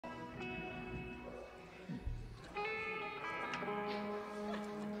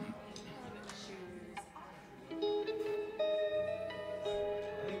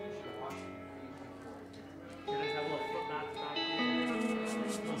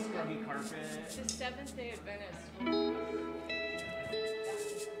The Seventh-day Adventist.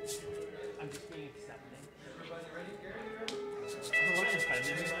 I'm just being accepting. Everybody ready? Gary, you ready? I don't want to offend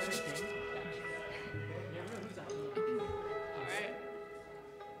anybody. Who's out? All right.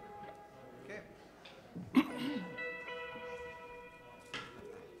 Okay.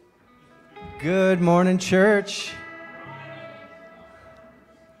 Good morning, church.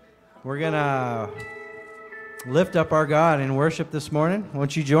 We're going to lift up our God in worship this morning.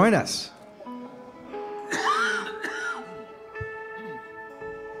 Won't you join us?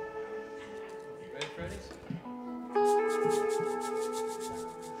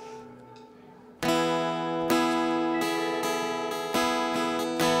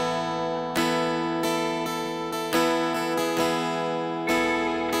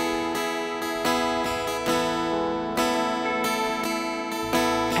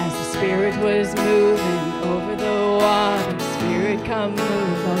 Spirit was moving over the water. Spirit, come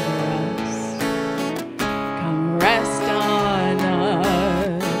move over us. Come rest on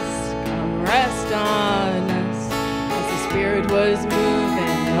us. Come rest on us. As the Spirit was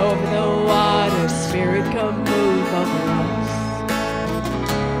moving over the water. Spirit, come move over us.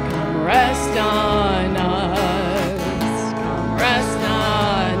 Come rest on us. Come rest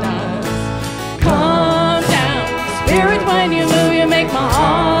on us. Come down. Spirit, when you move, you make my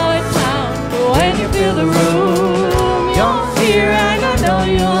heart. When you feel the room, you're here and I know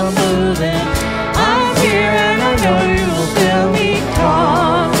you're moving. I'm here and I know you will feel me.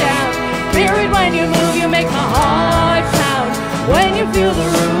 Calm down. Spirit, when you move, you make my heart pound. When you feel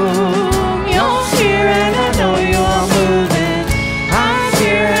the room, you're here and I know you are moving. I'm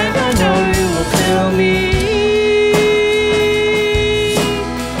here and I know you will feel me.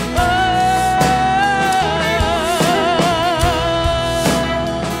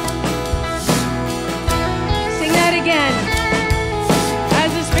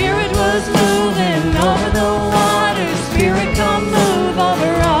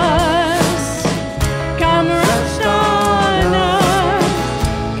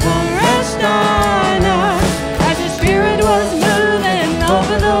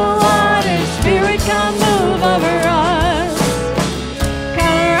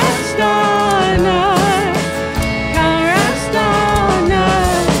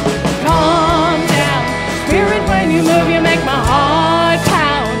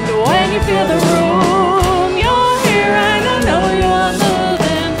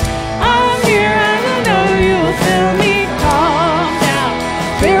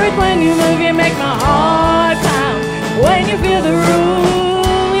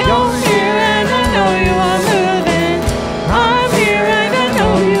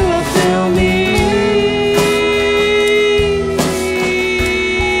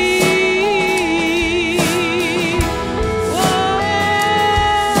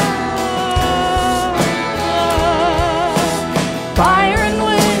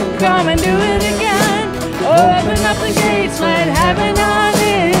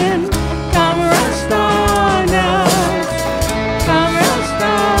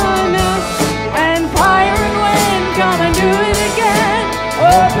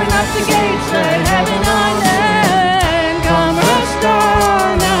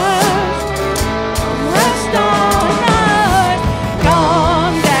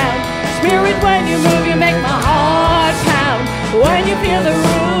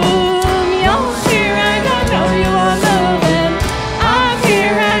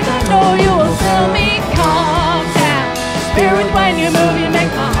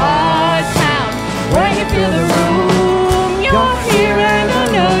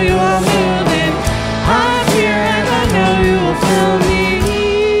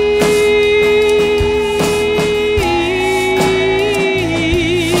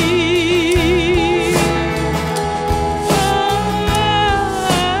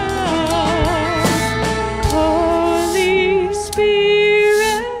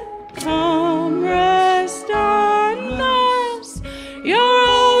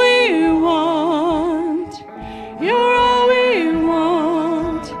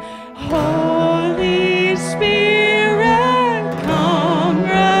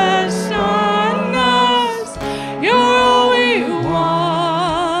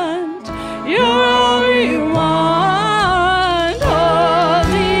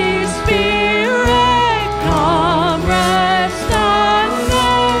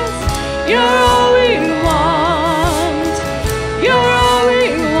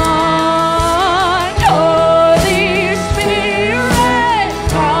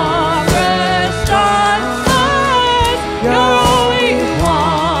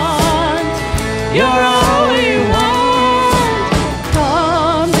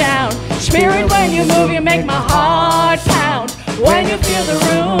 you move, you make my heart pound. When you feel the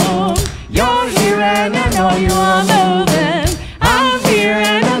room, you're here and I know you are moving. I'm here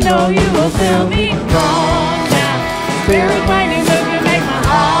and I know you will fill me. Come now, Spirit, when you move, you make my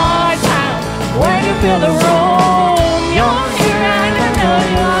heart pound. When you feel the room, you're here and I know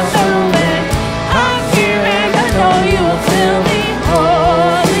you are moving. I'm here and I know you will fill me.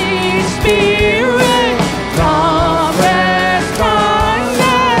 Holy Spirit, come rest on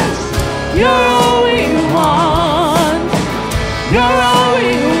us. You're all we want. You're all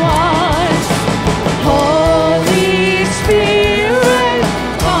we want. Holy Spirit,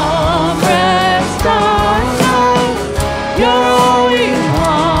 come rest on us. You're all we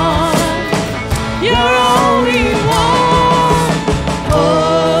want. You're all we want.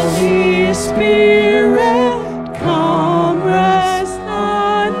 Holy Spirit, come rest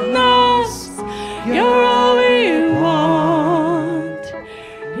on us. You're all we want.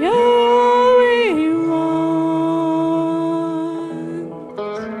 You're all we want.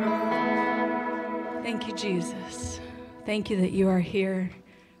 Thank you, Jesus. Thank you that you are here.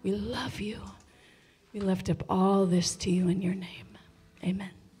 We love you. We lift up all this to you in your name.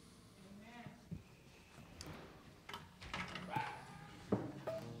 Amen.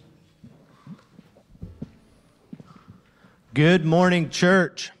 Good morning,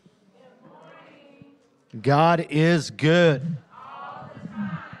 church. God is good.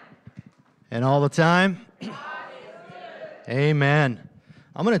 And all the time? Amen.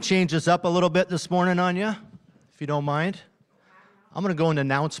 I'm going to change this up a little bit this morning on you, if you don't mind. I'm going to go into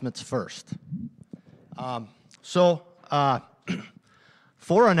announcements first.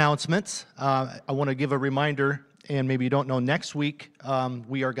 For announcements, I want to give a reminder, and maybe you don't know, next week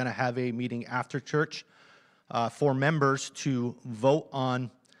we are going to have a meeting after church for members to vote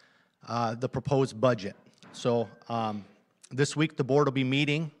on the proposed budget. So this week the board will be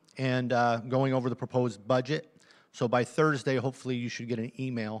meeting and going over the proposed budget. So by Thursday, hopefully you should get an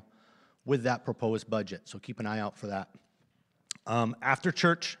email with that proposed budget. So keep an eye out for that. After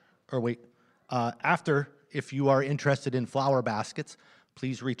church, if you are interested in flower baskets,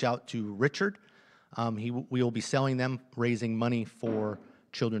 please reach out to Richard. We will be selling them, raising money for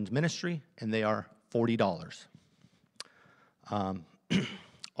children's ministry, and they are $40.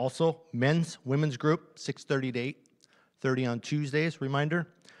 Also, men's, women's group, 6:30 to 8:30 on Tuesdays, reminder.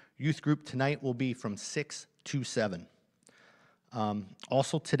 Youth group tonight will be from 6 to 7.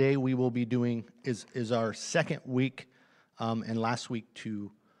 Also today we will be doing, is our second week and last week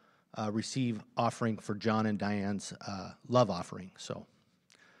to receive offering for John and Diane's love offering. So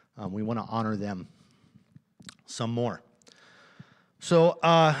we want to honor them some more. So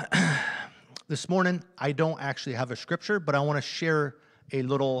this morning, I don't actually have a scripture, but I want to share a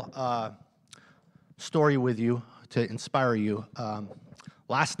little story with you to inspire you.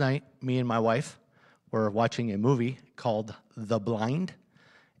 Last night, me and my wife were watching a movie called The Blind,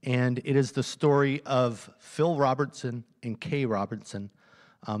 and it is the story of Phil Robertson and Kay Robertson.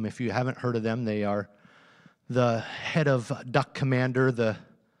 If you haven't heard of them, they are the head of Duck Commander, the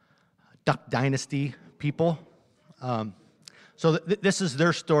Duck Dynasty people. So this is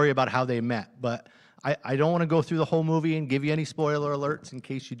their story about how they met, but I don't want to go through the whole movie and give you any spoiler alerts in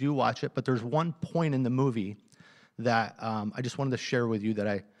case you do watch it, but there's one point in the movie that I just wanted to share with you that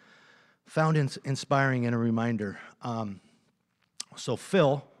I found inspiring and a reminder. So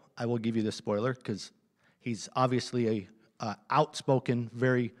Phil, I will give you the spoiler because he's obviously a outspoken,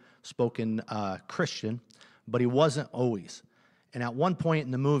 very spoken Christian, but he wasn't always. And at one point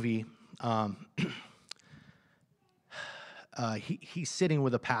in the movie, he's sitting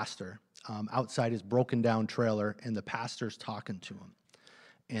with a pastor outside his broken down trailer, and the pastor's talking to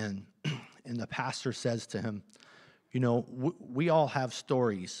him. And the pastor says to him, you know, we all have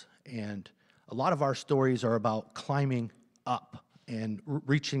stories, and a lot of our stories are about climbing up and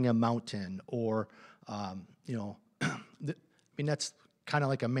reaching a mountain, or, you know, I mean, that's kind of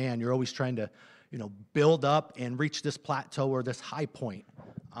like a man. You're always trying to, you know, build up and reach this plateau or this high point.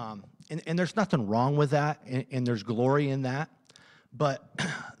 And there's nothing wrong with that, and there's glory in that. But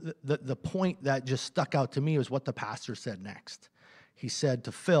the point that just stuck out to me was what the pastor said next. He said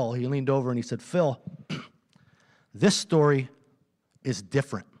to Phil, he leaned over and he said, Phil, this story is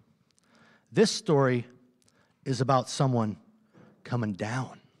different. This story is about someone coming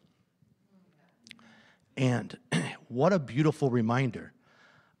down. And what a beautiful reminder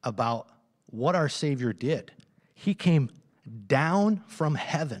about what our Savior did. He came down from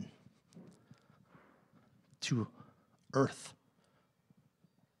heaven to earth.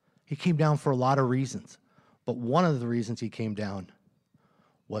 He came down for a lot of reasons, but one of the reasons he came down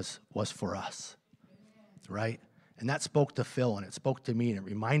was for us, right? And that spoke to Phil, and it spoke to me, and it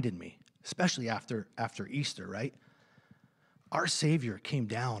reminded me especially after Easter, right? Our Savior came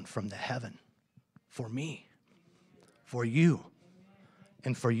down from the heaven for me, for you,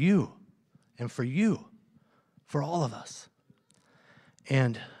 and for you, and for you, for all of us.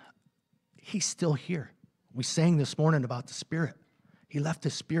 And he's still here. We sang this morning about the Spirit. He left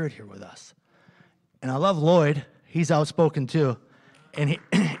his Spirit here with us. And I love Lloyd. He's outspoken too. And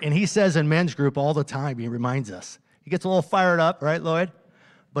he says in men's group all the time, he reminds us. He gets a little fired up, right, Lloyd?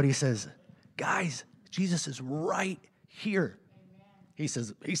 But he says, guys, Jesus is right here. He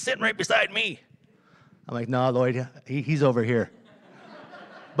says, he's sitting right beside me. I'm like, no, Lloyd, he's over here.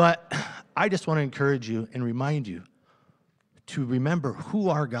 But I just want to encourage you and remind you to remember who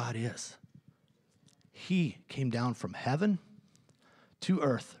our God is. He came down from heaven to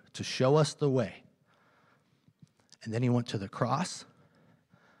earth to show us the way. And then he went to the cross,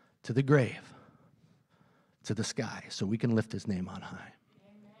 to the grave, to the sky, so we can lift his name on high.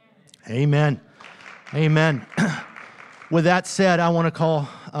 Amen. Amen. With that said, I want to call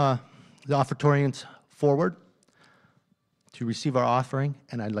the offertorians forward to receive our offering,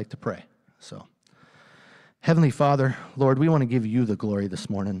 and I'd like to pray. So, Heavenly Father, Lord, we want to give you the glory this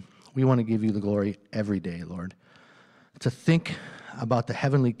morning. We want to give you the glory every day, Lord. To think about the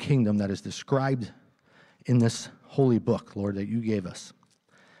heavenly kingdom that is described in this holy book, Lord, that you gave us.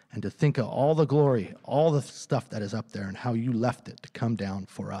 And to think of all the glory, all the stuff that is up there and how you left it to come down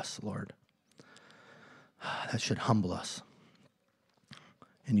for us, Lord. That should humble us.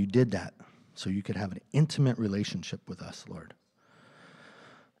 And you did that so you could have an intimate relationship with us, Lord.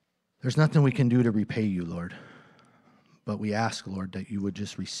 There's nothing we can do to repay you, Lord. But we ask, Lord, that you would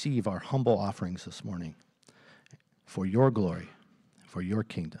just receive our humble offerings this morning for your glory, for your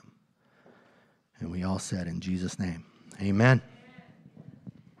kingdom. And we all said in Jesus' name, amen.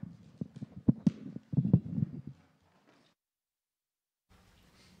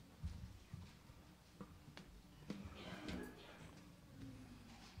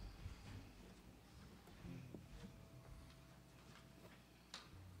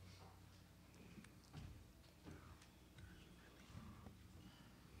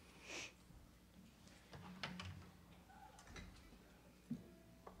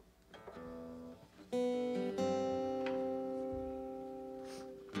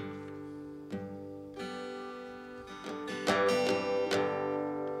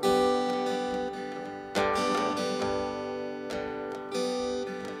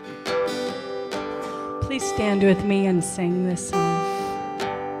 Please stand with me and sing this song.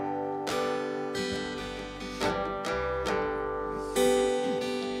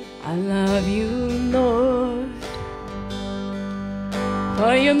 I love you, Lord,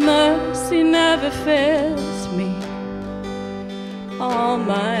 for your mercy never fails me. All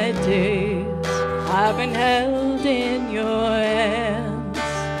my days I've been held in your hands.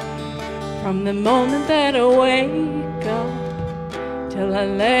 From the moment that I wake up till I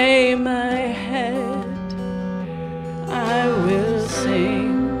lay my head, I will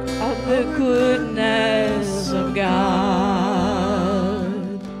sing of the goodness of God.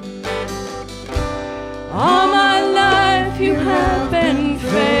 All my life you have been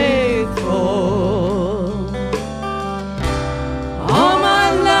faithful. All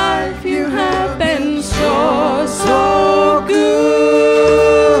my life you have been so, so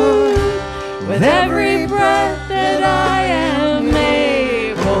good. With every breath that I am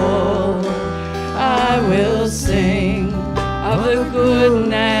able, I will sing of the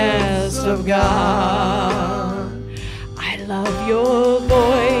goodness of God. I love your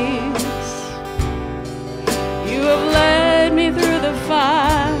voice. You have led me through the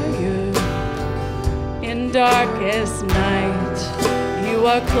fire in darkest night. You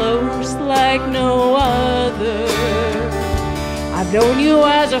are close like no other. I've known you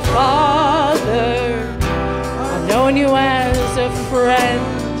as a father. I've known you as a friend.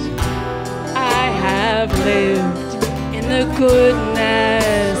 I have lived in the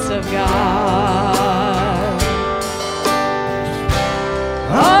goodness of God.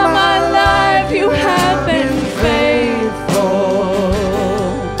 All my life you have been faithful.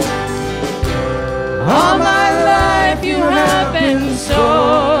 All my life you have been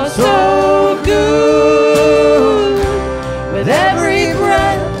so, so good. With every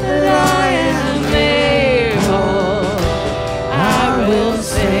breath that I am able, I will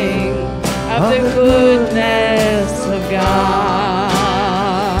sing of the goodness of God.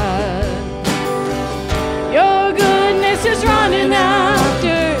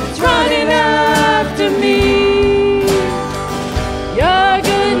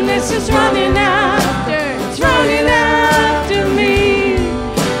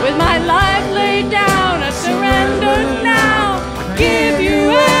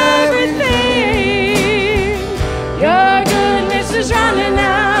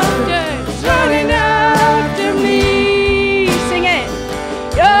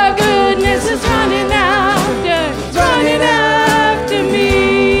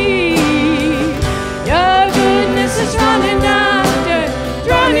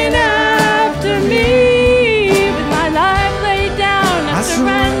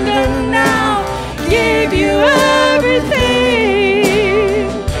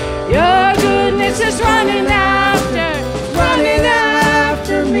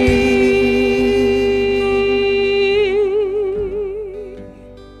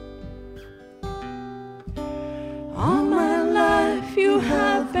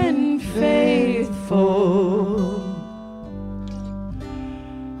 been faithful.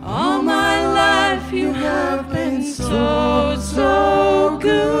 All my life you have been so, so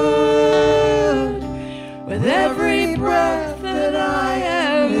good. With every breath that I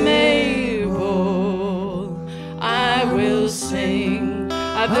am able, I will sing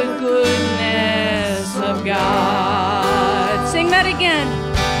of the goodness of God. Sing that again.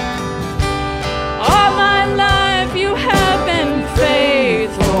 All my life you have been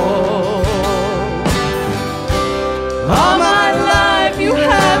faithful. All my life you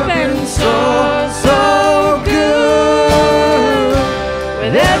have been so, so good.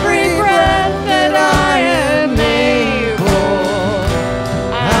 With every breath that I am able,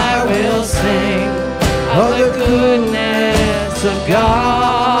 I will sing of the goodness of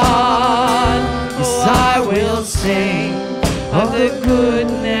God. Oh, I will sing of the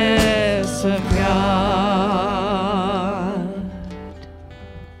goodness of God.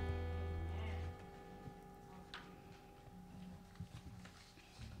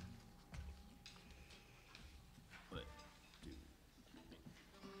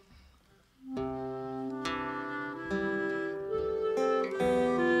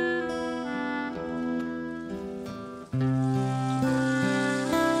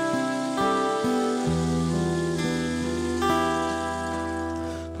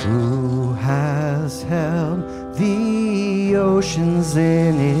 Who has held the oceans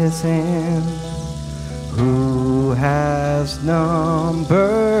in his hand? Who has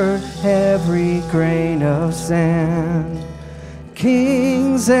numbered every grain of sand?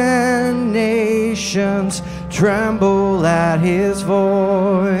 Kings and nations tremble at his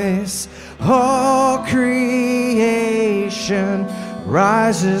voice. All creation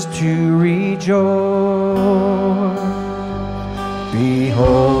rises to rejoice.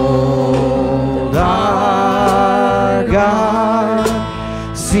 Behold our God,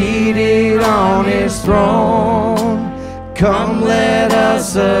 seated on his throne. Come, let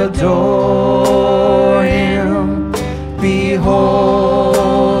us adore him. Behold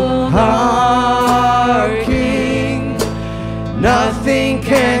our King, nothing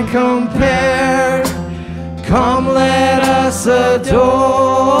can compare. Come, let us adore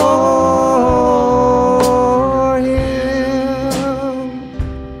him.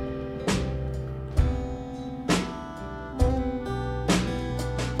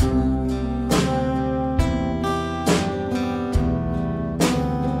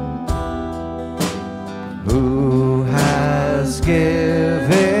 Who has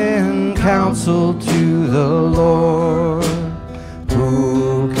given counsel to the Lord?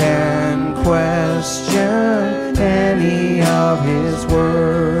 Who can question any of his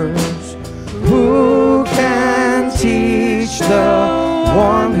words? Who can teach the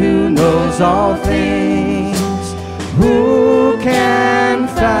one who knows all things? Who can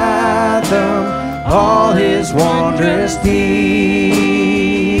fathom all his wondrous deeds?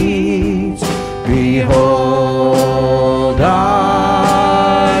 Behold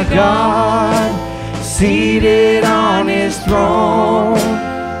our God, seated on his throne.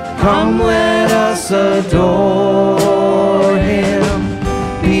 Come, let us adore him.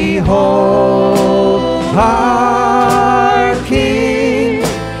 Behold our King,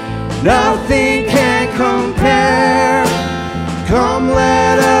 nothing can compare. Come,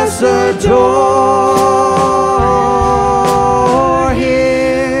 let us adore him.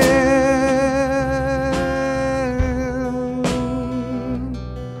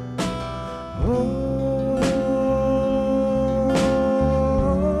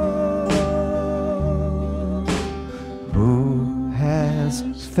 Who has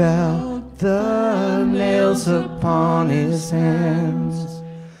felt the nails upon his hands,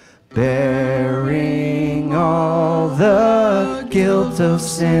 bearing all the guilt of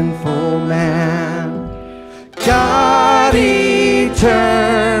sinful man? God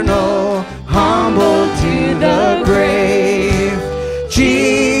eternal, humble to the grave,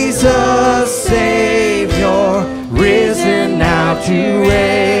 Jesus Savior, risen now to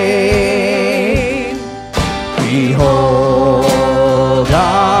reign. Behold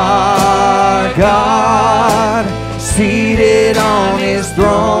our God, seated on his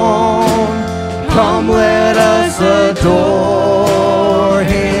throne. Come, let us adore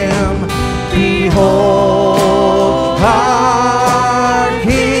him. Behold our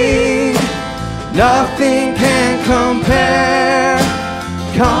King, nothing can compare.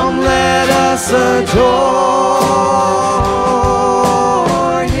 Come, let us adore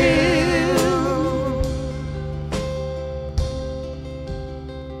him.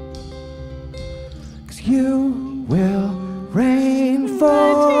 You will reign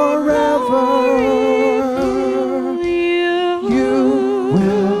forever. You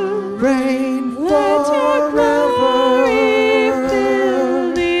will reign Let your glory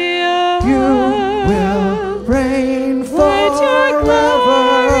fill the earth. You will reign forever. Let your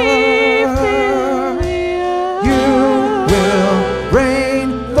glory fill the earth. You will reign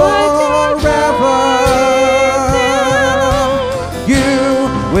forever. You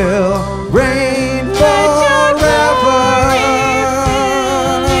will reign forever.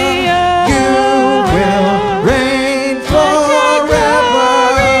 You will reign forever.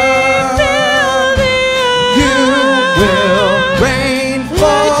 You will reign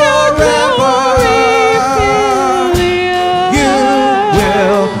forever. You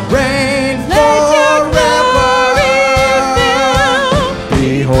will reign forever.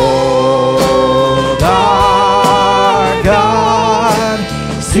 Behold our God,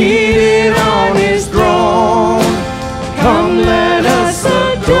 seated on his throne. Come, let us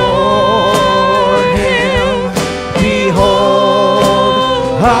adore him.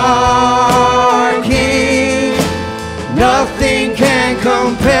 Behold our King, nothing can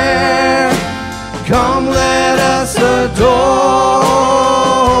compare. Come, let us adore.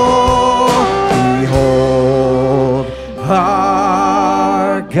 Behold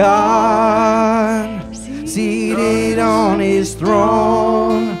our God, seated on his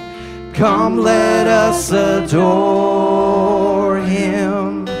throne. Come, let us adore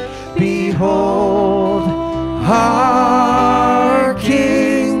him. Behold our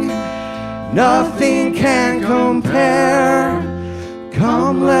King, nothing can compare.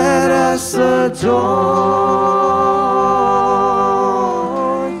 Come, let us adore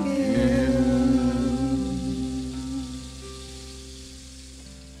him.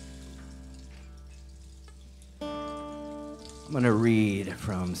 I'm going to read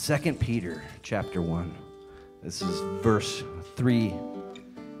from 2 Peter chapter 1. This is verse 3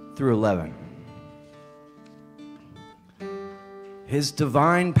 through 11. His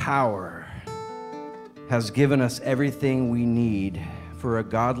divine power has given us everything we need for a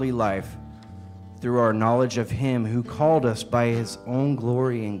godly life through our knowledge of him who called us by his own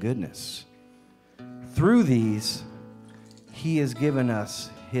glory and goodness. Through these, he has given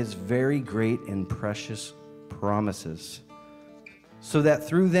us his very great and precious promises, so that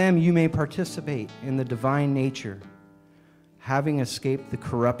through them you may participate in the divine nature, having escaped the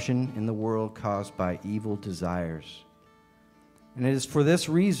corruption in the world caused by evil desires. And it is for this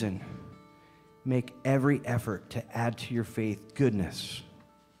reason, make every effort to add to your faith goodness,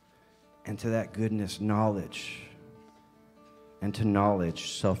 and to that goodness knowledge, and to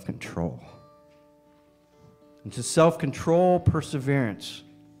knowledge self-control, and to self-control perseverance,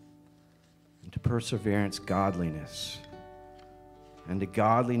 and to perseverance godliness, and to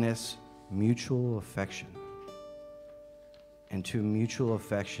godliness mutual affection, and to mutual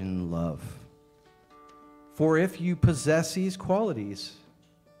affection love. For if you possess these qualities,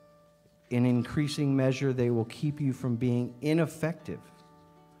 in increasing measure they will keep you from being ineffective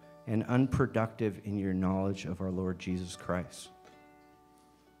and unproductive in your knowledge of our Lord Jesus Christ.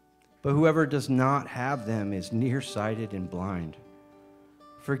 But whoever does not have them is nearsighted and blind,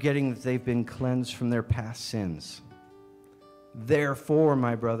 forgetting that they've been cleansed from their past sins. Therefore,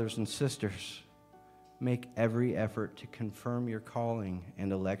 my brothers and sisters, make every effort to confirm your calling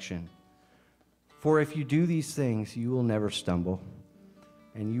and election. For if you do these things, you will never stumble,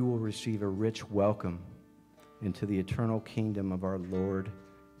 and you will receive a rich welcome into the eternal kingdom of our Lord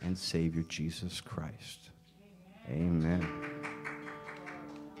and Savior Jesus Christ. Amen.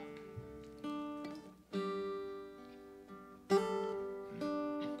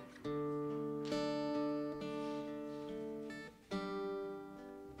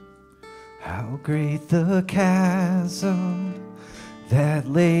 How great the chasm that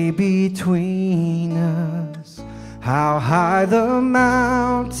lay between us, how high the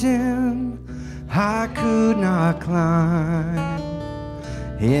mountain I could not climb.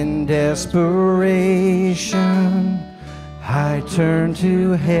 In desperation, I turned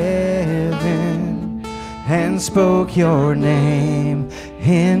to heaven and spoke your name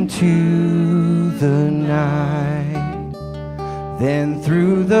into the night. Then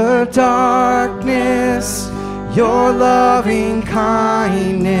through the darkness, your loving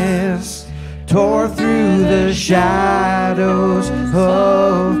kindness tore through the shadows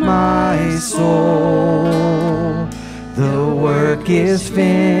of my soul. The work is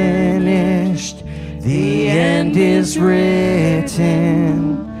finished, the end is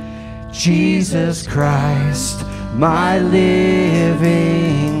written. Jesus Christ, my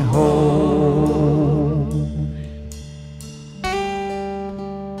living hope.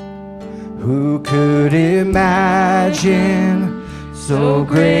 Who could imagine so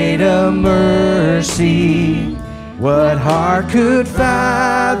great a mercy? What heart could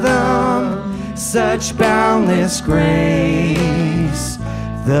fathom such boundless grace.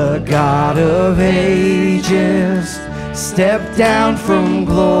 The God of ages stepped down from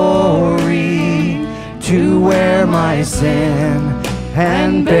glory to wear my sin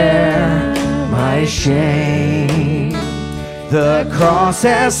and bear my shame. The cross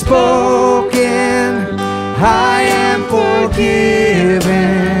has spoken, I am forgiven.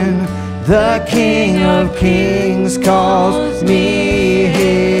 The King of Kings calls me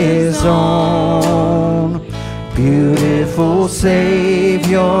his own. Beautiful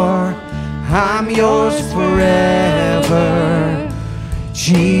Savior, I'm yours forever.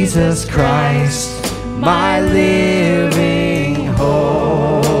 Jesus Christ, my living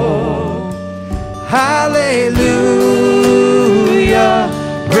hope. Hallelujah,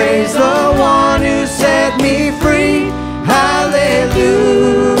 praise the one who set me free. Hallelujah,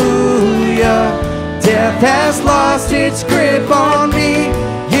 death has lost its grip on me.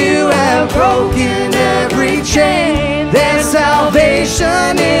 You have broken every chain. There's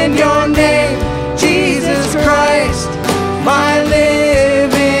salvation in your name, Jesus Christ, my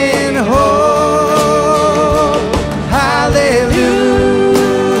living hope. Hallelujah,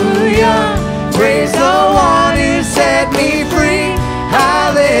 praise the one who set me free.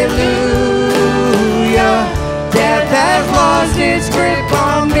 Hallelujah, death has lost its grip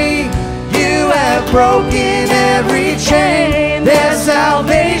on me. You have broken every chain. There's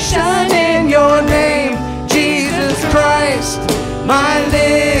salvation in your name, Jesus Christ, my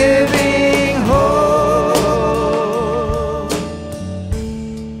living hope.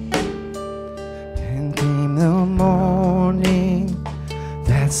 And came the morning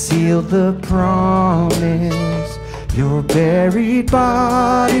that sealed the promise. Your buried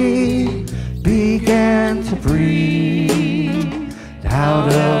body began to breathe.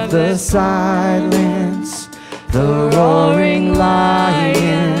 Out of the silence, the roaring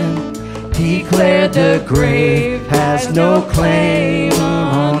lion declared the grave has no claim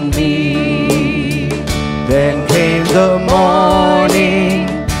on me. Then came the morning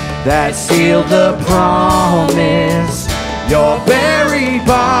that sealed the promise. Your buried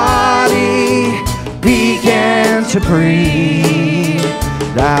body began to breathe.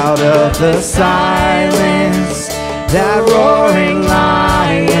 Out of the silence, that roaring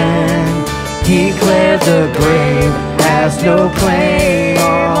lion declared the grave has no claim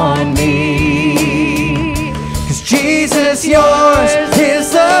on me. 'Cause Jesus, yours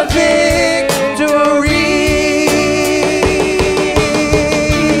is the victory.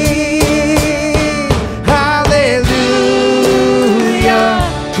 Hallelujah,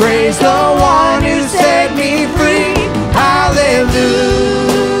 praise the one who set me free. Hallelujah,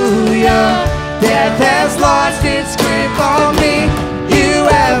 death has lost its grip on me. You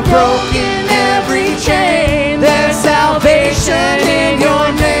have broken every chain. There's salvation in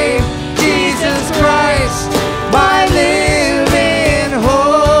your name, Jesus Christ, my living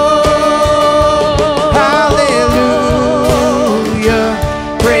hope. Hallelujah,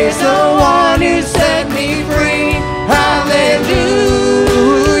 praise the one who set me free. Hallelujah,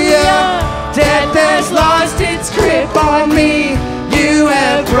 death has lost its grip on me. You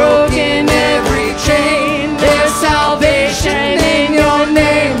have broken every chain. There's salvation in your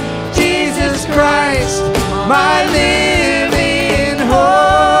name, Jesus Christ, my living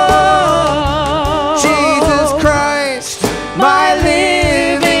hope. Jesus Christ, my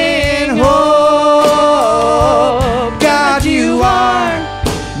living hope. God, you are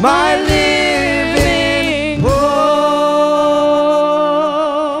my living hope.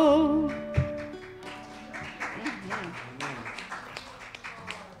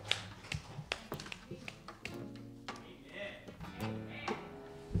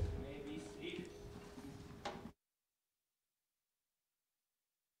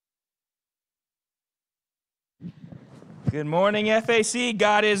 Good morning, FAC.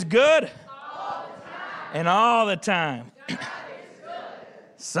 God is good. And all the time.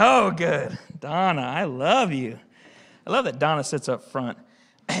 So good. Donna, I love you. I love that Donna sits up front.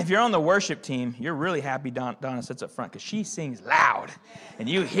 If you're on the worship team, you're really happy Donna sits up front because she sings loud. And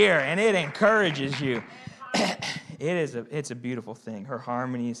you hear, and it encourages you. It's a beautiful thing. Her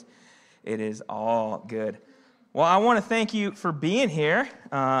harmonies, it is all good. Well, I want to thank you for being here.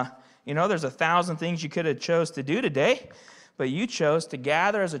 There's 1,000 things you could have chose to do today, but you chose to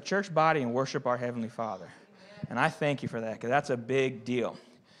gather as a church body and worship our Heavenly Father. And I thank you for that, because that's a big deal.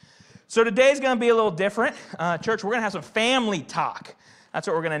 So today's going to be a little different. Church, we're going to have some family talk. That's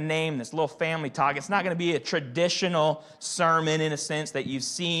what we're going to name this, little family talk. It's not going to be a traditional sermon in a sense that you've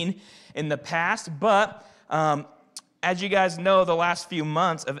seen in the past, but as you guys know, the last few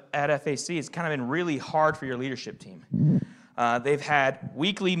months at FAC, it's kind of been really hard for your leadership team. They've had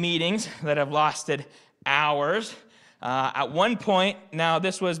weekly meetings that have lasted hours. At one point, now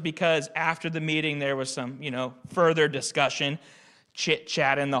this was because after the meeting there was some, further discussion,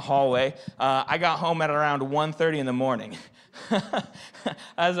 chit-chat in the hallway. I got home at around 1:30 in the morning.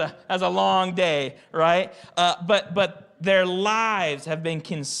 as a long day, right? But their lives have been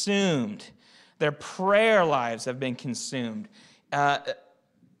consumed. Their prayer lives have been consumed.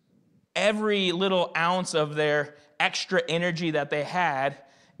 Every little ounce of their extra energy that they had,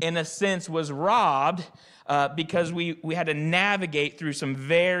 in a sense, was robbed because we had to navigate through some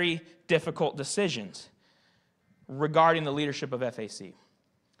very difficult decisions regarding the leadership of FAC.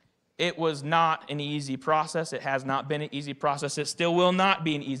 It was not an easy process. It has not been an easy process. It still will not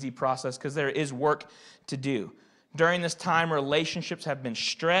be an easy process because there is work to do. During this time, relationships have been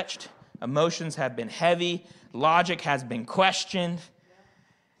stretched, emotions have been heavy, logic has been questioned,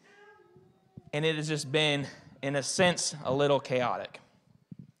 and it has just been, in a sense, a little chaotic.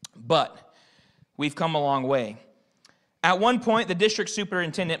 But we've come a long way. At one point, the district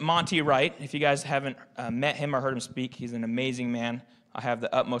superintendent, Monty Wright, if you guys haven't met him or heard him speak, he's an amazing man. I have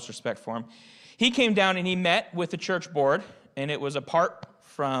the utmost respect for him. He came down and he met with the church board, and it was apart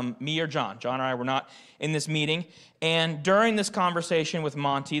from me or John. John and I were not in this meeting. And during this conversation with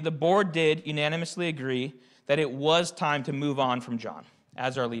Monty, the board did unanimously agree that it was time to move on from John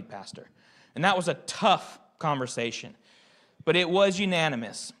as our lead pastor. And that was a tough conversation, but it was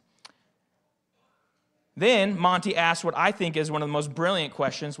unanimous. Then Monty asked what I think is one of the most brilliant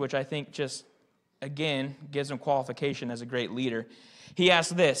questions, which I think just, again, gives him qualification as a great leader. He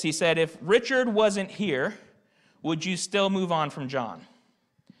asked this. He said, if Richard wasn't here, would you still move on from John?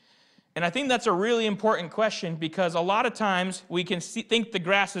 And I think that's a really important question because a lot of times we can think the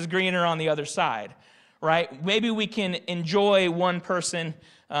grass is greener on the other side, right? Maybe we can enjoy one person,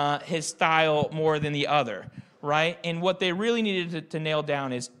 his style more than the other, right? And what they really needed to nail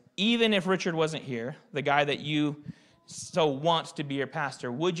down is, even if Richard wasn't here, the guy that you so want to be your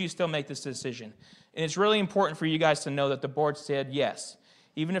pastor, would you still make this decision? And it's really important for you guys to know that the board said yes.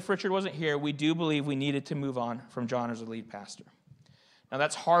 Even if Richard wasn't here, we do believe we needed to move on from John as the lead pastor. Now,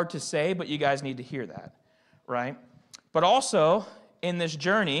 that's hard to say, but you guys need to hear that, right? But also, in this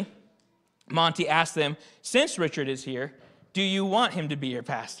journey, Monty asked them, since Richard is here, do you want him to be your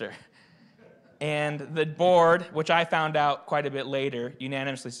pastor? And the board, which I found out quite a bit later,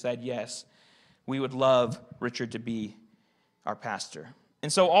 unanimously said yes, we would love Richard to be our pastor.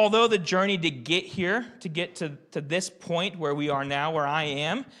 And so although the journey to get here, to get to this point where we are now, where I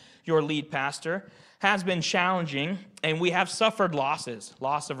am your lead pastor, has been challenging, and we have suffered losses,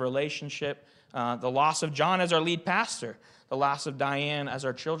 loss of relationship, the loss of John as our lead pastor, the loss of Diane as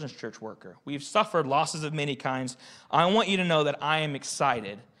our children's church worker. We've suffered losses of many kinds. I want you to know that I am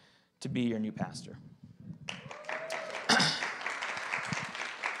excited to be your new pastor.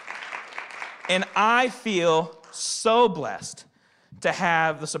 And I feel so blessed to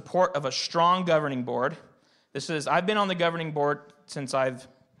have the support of a strong governing board. I've been on the governing board since I've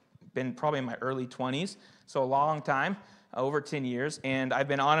been probably in my early 20s, so a long time, over 10 years, and I've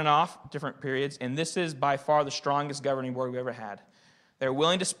been on and off different periods, and this is by far the strongest governing board we've ever had. They're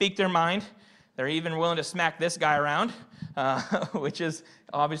willing to speak their mind. They're even willing to smack this guy around, which is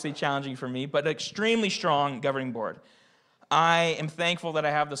obviously challenging for me, but an extremely strong governing board. I am thankful that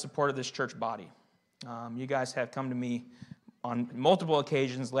I have the support of this church body. You guys have come to me on multiple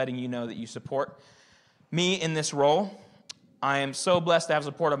occasions letting you know that you support me in this role. I am so blessed to have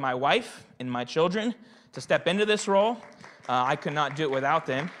support of my wife and my children to step into this role. I could not do it without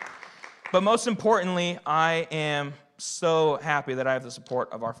them. But most importantly, I am so happy that I have the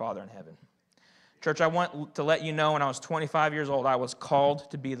support of our Father in heaven. Church, I want to let you know when I was 25 years old, I was called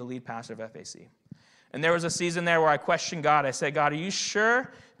to be the lead pastor of FAC. And there was a season there where I questioned God. I said, God, are you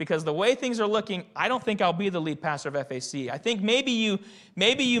sure? Because the way things are looking, I don't think I'll be the lead pastor of FAC. I think maybe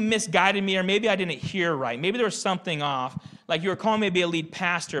you misguided me, or maybe I didn't hear right. Maybe there was something off. Like you were calling me to be a lead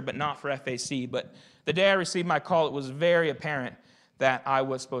pastor, but not for FAC. But the day I received my call, it was very apparent that I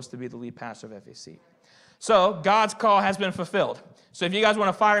was supposed to be the lead pastor of FAC. So God's call has been fulfilled. So if you guys want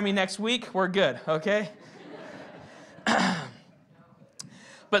to fire me next week, we're good, okay?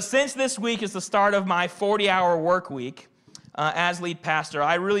 But since this week is the start of my 40-hour work week as lead pastor,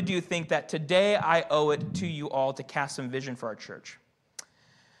 I really do think that today I owe it to you all to cast some vision for our church.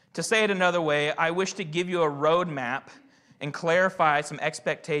 To say it another way, I wish to give you a roadmap and clarify some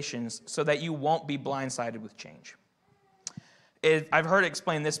expectations so that you won't be blindsided with change. I've heard it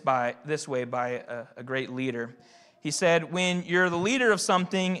explained this way by a great leader. He said, when you're the leader of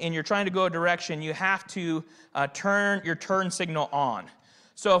something and you're trying to go a direction, you have to turn your turn signal on.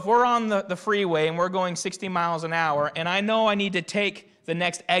 So if we're on the freeway and we're going 60 miles an hour, and I know I need to take the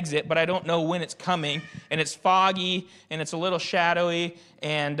next exit, but I don't know when it's coming, and it's foggy, and it's a little shadowy,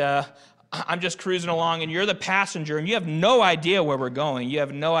 and I'm just cruising along, and you're the passenger, and you have no idea where we're going. You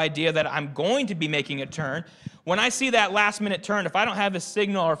have no idea that I'm going to be making a turn. When I see that last-minute turn, if I don't have a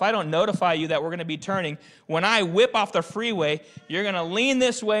signal or if I don't notify you that we're going to be turning, when I whip off the freeway, you're going to lean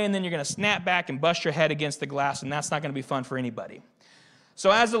this way, and then you're going to snap back and bust your head against the glass, and that's not going to be fun for anybody. So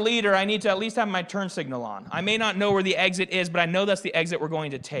as a leader, I need to at least have my turn signal on. I may not know where the exit is, but I know that's the exit we're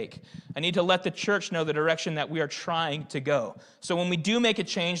going to take. I need to let the church know the direction that we are trying to go. So when we do make a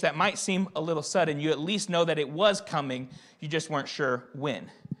change that might seem a little sudden, you at least know that it was coming. You just weren't sure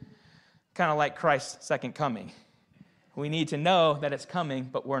when. Kind of like Christ's second coming. We need to know that it's coming,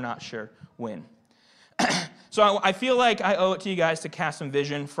 but we're not sure when. So I feel like I owe it to you guys to cast some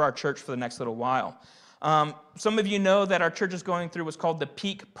vision for our church for the next little while. Some of you know that our church is going through what's called the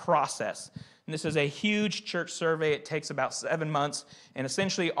peak process. And this is a huge church survey. It takes about 7 months. And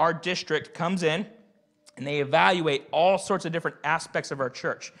essentially, our district comes in, and they evaluate all sorts of different aspects of our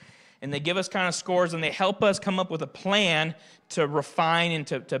church. And they give us kind of scores, and they help us come up with a plan to refine and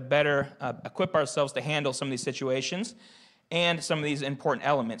to better equip ourselves to handle some of these situations and some of these important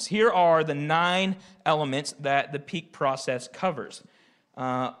elements. Here are the 9 elements that the peak process covers.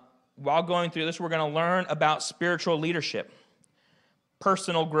 While going through this, we're going to learn about spiritual leadership,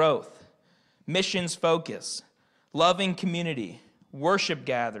 personal growth, missions focus, loving community, worship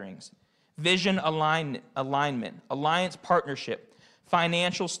gatherings, vision alignment, alliance partnership,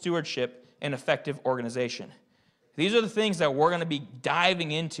 financial stewardship, and effective organization. These are the things that we're going to be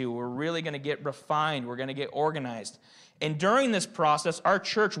diving into. We're really going to get refined. We're going to get organized. And during this process, our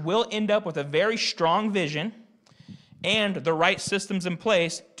church will end up with a very strong vision and the right systems in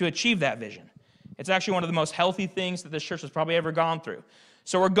place to achieve that vision. It's actually one of the most healthy things that this church has probably ever gone through.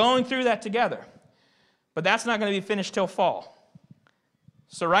 So we're going through that together. But that's not going to be finished till fall.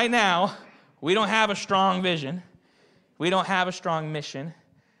 So right now, we don't have a strong vision. We don't have a strong mission.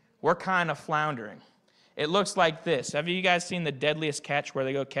 We're kind of floundering. It looks like this. Have you guys seen The Deadliest Catch, where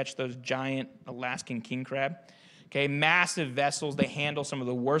they go catch those giant Alaskan king crab? Okay, massive vessels. They handle some of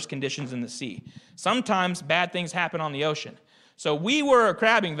the worst conditions in the sea. Sometimes bad things happen on the ocean. So we were a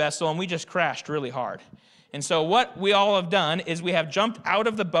crabbing vessel, and we just crashed really hard. And so what we all have done is we have jumped out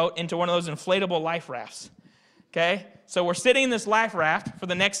of the boat into one of those inflatable life rafts. Okay, so we're sitting in this life raft for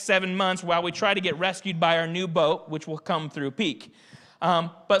the next 7 months while we try to get rescued by our new boat, which will come through peak.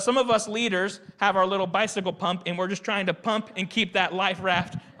 But some of us leaders have our little bicycle pump, and we're just trying to pump and keep that life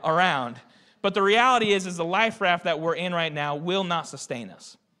raft around. But the reality is the life raft that we're in right now will not sustain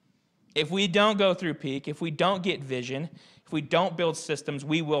us. If we don't go through peak, if we don't get vision, if we don't build systems,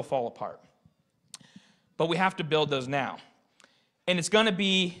 we will fall apart. But we have to build those now. And it's going to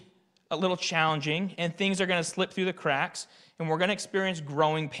be a little challenging, and things are going to slip through the cracks, and we're going to experience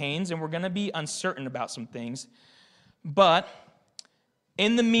growing pains, and we're going to be uncertain about some things. But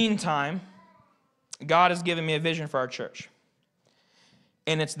in the meantime, God has given me a vision for our church.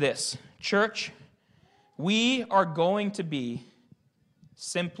 And it's this. Church, we are going to be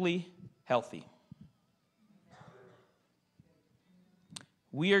simply healthy.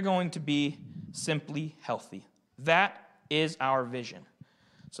 We are going to be simply healthy. That is our vision.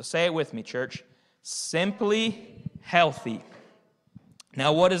 So say it with me, church. Simply healthy.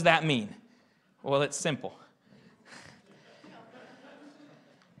 Now, what does that mean? Well, it's simple.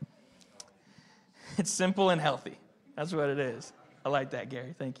 It's simple and healthy. That's what it is. I like that,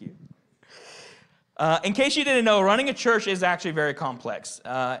 Gary. Thank you. In case you didn't know, running a church is actually very complex.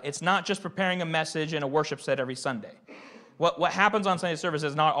 It's not just preparing a message and a worship set every Sunday. What happens on Sunday service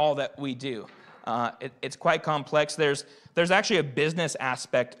is not all that we do. It's quite complex. There's actually a business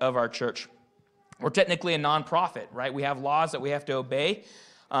aspect of our church. We're technically a nonprofit, right? We have laws that we have to obey.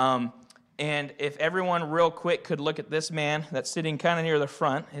 And if everyone real quick could look at this man that's sitting kind of near the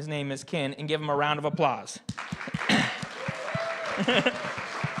front, his name is Ken, and give him a round of applause.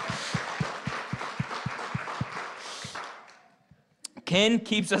 Ken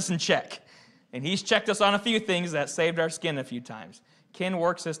keeps us in check, and he's checked us on a few things that saved our skin a few times. Ken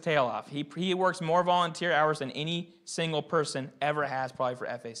works his tail off. He works more volunteer hours than any single person ever has, probably for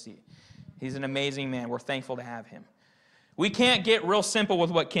FAC. He's an amazing man. We're thankful to have him. We can't get real simple with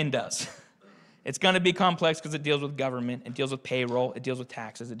what Ken does. It's going to be complex because it deals with government, it deals with payroll, it deals with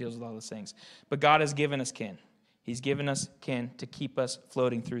taxes, it deals with all those things. But God has given us Ken. He's given us Ken to keep us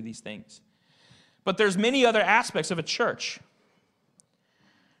floating through these things. But there's many other aspects of a church.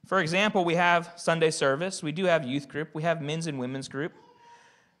 For example, we have Sunday service, we do have youth group, we have men's and women's group,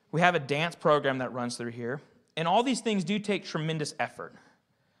 we have a dance program that runs through here, and all these things do take tremendous effort.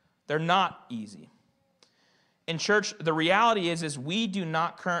 They're not easy. In church, the reality is we do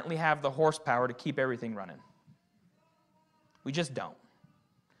not currently have the horsepower to keep everything running. We just don't.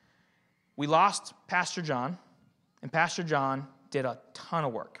 We lost Pastor John, and Pastor John did a ton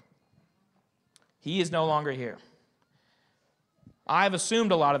of work. He is no longer here. I've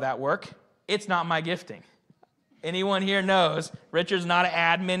assumed a lot of that work. It's not my gifting. Anyone here knows Richard's not an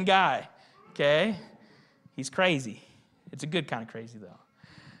admin guy, okay? He's crazy. It's a good kind of crazy, though.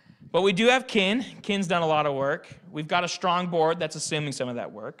 But we do have Ken. Ken's done a lot of work. We've got a strong board that's assuming some of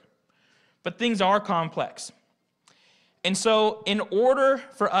that work. But things are complex. And so in order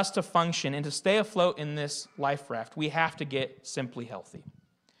for us to function and to stay afloat in this life raft, we have to get simply healthy.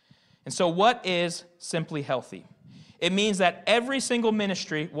 And so what is simply healthy? It means that every single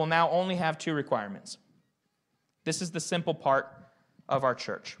ministry will now only have 2 requirements. This is the simple part of our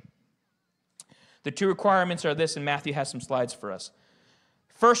church. The 2 requirements are this, and Matthew has some slides for us.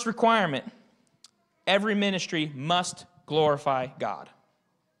 First requirement, every ministry must glorify God.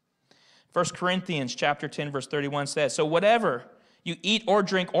 1 Corinthians chapter 10, verse 31 says, so whatever you eat or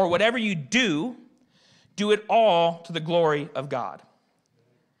drink or whatever you do, do it all to the glory of God.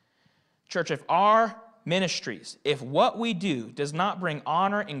 Church, if our ministries, if what we do does not bring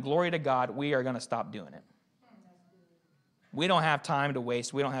honor and glory to God, we are going to stop doing it. We don't have time to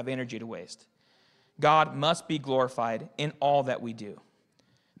waste. We don't have energy to waste. God must be glorified in all that we do.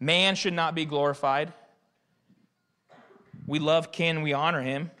 Man should not be glorified. We love Ken, we honor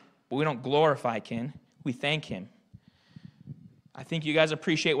him, but we don't glorify Ken. We thank him. I think you guys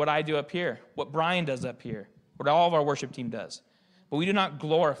appreciate what I do up here, what Brian does up here, what all of our worship team does. But we do not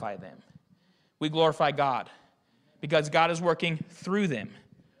glorify them. We glorify God because God is working through them,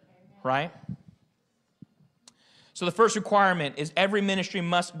 right? So the first requirement is every ministry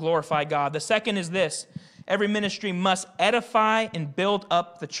must glorify God. The second is this: every ministry must edify and build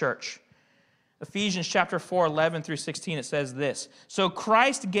up the church. Ephesians chapter 4, 11 through 16, it says this: So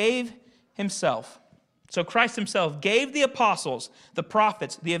Christ himself gave the apostles, the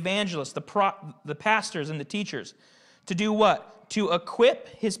prophets, the evangelists, the pastors, and the teachers to do what? To equip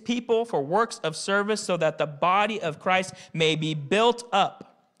his people for works of service so that the body of Christ may be built up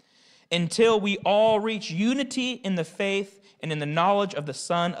until we all reach unity in the faith and in the knowledge of the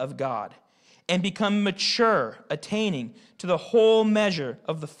Son of God, and become mature, attaining to the whole measure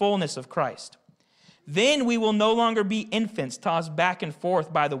of the fullness of Christ. Then we will no longer be infants tossed back and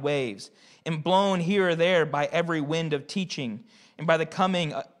forth by the waves and blown here or there by every wind of teaching and by the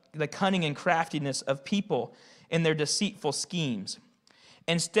cunning and craftiness of people in their deceitful schemes.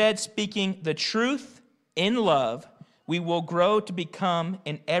 Instead, speaking the truth in love, we will grow to become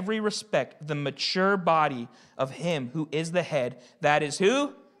in every respect the mature body of him who is the head. That is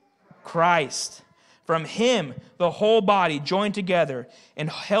who? Christ. From him, the whole body, joined together and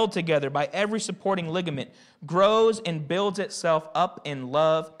held together by every supporting ligament, grows and builds itself up in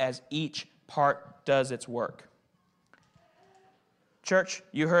love as each part does its work. Church,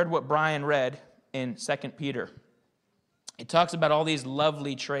 you heard what Brian read in 2 Peter. It talks about all these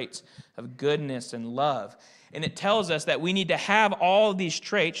lovely traits of goodness and love. And it tells us that we need to have all of these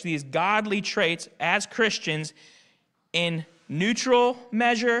traits, these godly traits, as Christians in neutral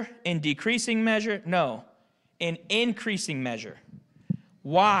measure, in decreasing measure? No, in increasing measure.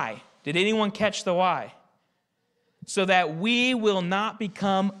 Why? Did anyone catch the why? So that we will not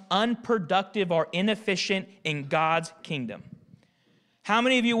become unproductive or inefficient in God's kingdom. How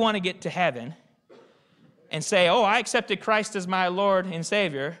many of you want to get to heaven and say, oh, I accepted Christ as my Lord and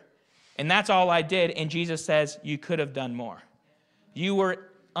Savior, and that's all I did, and Jesus says, you could have done more. You were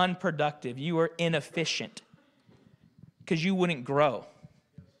unproductive. You were inefficient because you wouldn't grow.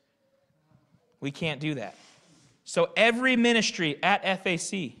 We can't do that. So every ministry at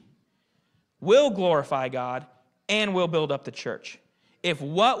FAC will glorify God and will build up the church. If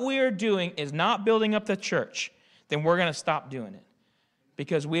what we are doing is not building up the church, then we're going to stop doing it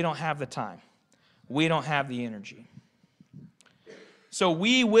because we don't have the time. We don't have the energy. So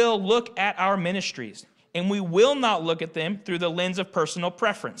we will look at our ministries, and we will not look at them through the lens of personal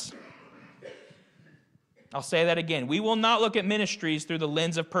preference. I'll say that again. We will not look at ministries through the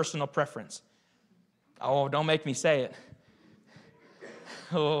lens of personal preference. Oh, don't make me say it.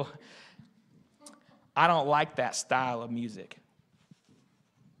 Oh, I don't like that style of music.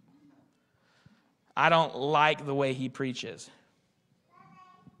 I don't like the way he preaches.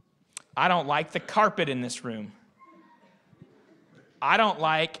 I don't like the carpet in this room. I don't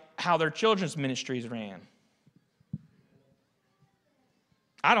like how their children's ministries ran.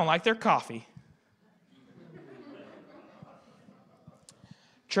 I don't like their coffee.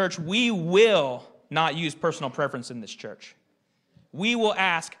 Church, we will not use personal preference in this church. we will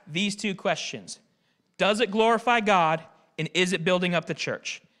ask these two questions. Does it glorify God, and is it building up the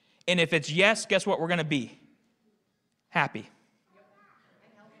church? And if it's yes, guess what we're going to be? Happy.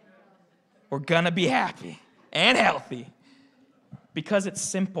 We're going to be happy and healthy because it's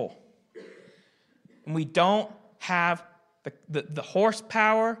simple. And we don't have the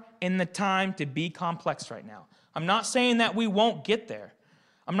horsepower and the time to be complex right now. I'm not saying that we won't get there.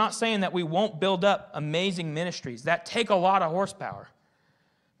 I'm not saying that we won't build up amazing ministries that take a lot of horsepower,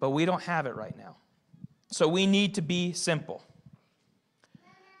 but we don't have it right now. So we need to be simple.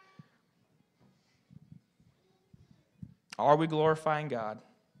 Are we glorifying God?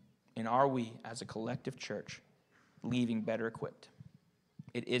 And are we, as a collective church, leaving better equipped?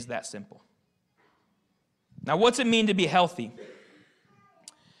 It is that simple. Now, what's it mean to be healthy?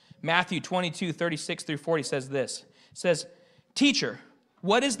 Matthew 22:36-40 says this. It says, "Teacher,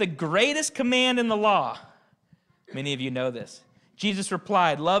 what is the greatest command in the law?" Many of you know this. Jesus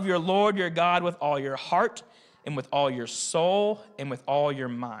replied, "Love your Lord your God with all your heart and with all your soul and with all your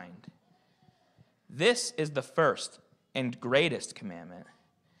mind. This is the first and greatest commandment.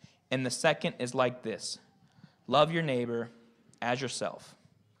 And the second is like this: love your neighbor as yourself.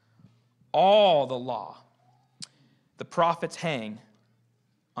 All the law, the prophets hang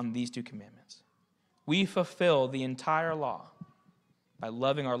on these two commandments. We fulfill the entire law by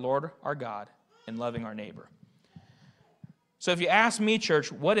loving our Lord, our God, and loving our neighbor." So if you ask me,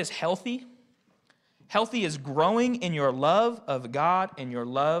 church, what is healthy? Healthy is growing in your love of God and your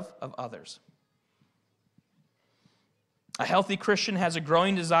love of others. A healthy Christian has a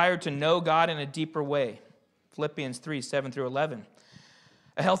growing desire to know God in a deeper way. Philippians 3:7-11.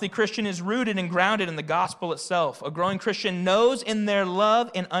 A healthy Christian is rooted and grounded in the gospel itself. A growing Christian knows in their love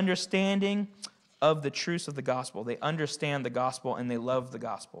and understanding of the truths of the gospel. They understand the gospel and they love the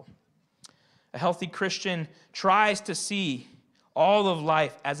gospel. A healthy Christian tries to see all of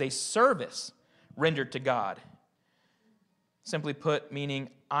life as a service rendered to God. Simply put, meaning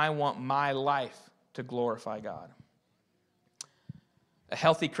I want my life to glorify God. A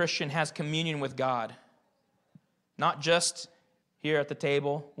healthy Christian has communion with God, not just here at the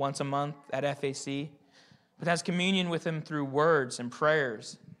table once a month at FAC, but has communion with Him through words and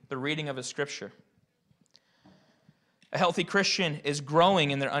prayers, the reading of His scripture. A healthy Christian is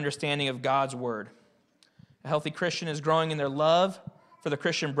growing in their understanding of God's word. A healthy Christian is growing in their love for the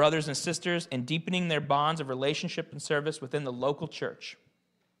Christian brothers and sisters and deepening their bonds of relationship and service within the local church.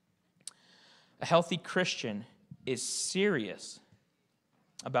 A healthy Christian is serious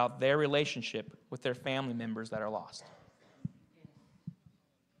about their relationship with their family members that are lost.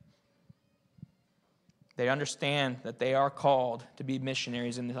 They understand that they are called to be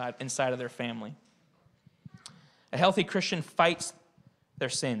missionaries inside of their family. A healthy Christian fights their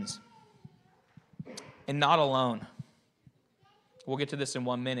sins, and not alone. We'll get to this in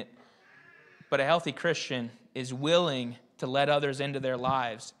 1 minute. But a healthy Christian is willing to let others into their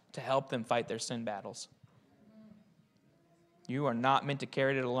lives to help them fight their sin battles. You are not meant to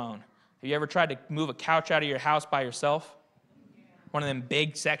carry it alone. Have you ever tried to move a couch out of your house by yourself? One of them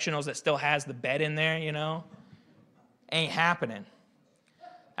big sectionals that still has the bed in there, you know? Ain't happening.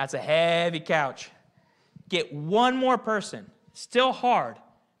 That's a heavy couch. Get one more person. Still hard,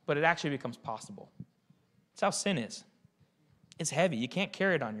 but it actually becomes possible. That's how sin is. It's heavy. You can't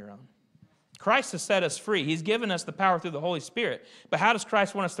carry it on your own. Christ has set us free. He's given us the power through the Holy Spirit. But how does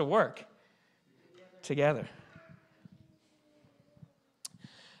Christ want us to work? Together.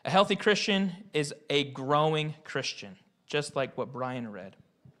 A healthy Christian is a growing Christian, just like what Brian read.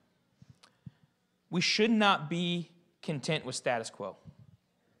 We should not be content with status quo.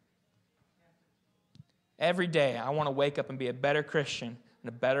 Every day, I want to wake up and be a better Christian and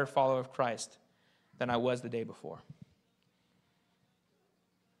a better follower of Christ than I was the day before.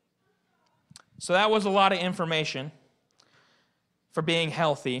 So that was a lot of information for being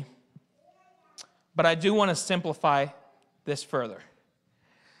healthy, but I do want to simplify this further.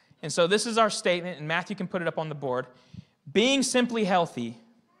 And so this is our statement, and Matthew can put it up on the board. Being simply healthy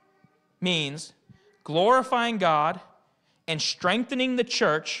means glorifying God and strengthening the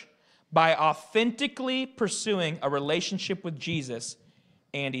church by authentically pursuing a relationship with Jesus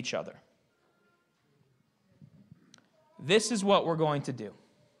and each other. This is what we're going to do.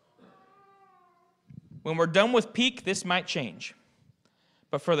 When we're done with peak, this might change.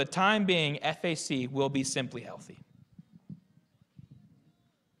 But for the time being, FAC will be simply healthy.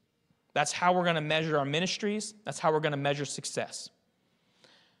 That's how we're going to measure our ministries. That's how we're going to measure success.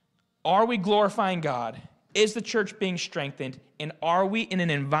 Are we glorifying God? Is the church being strengthened? And are we in an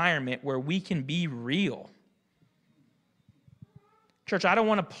environment where we can be real? Church, I don't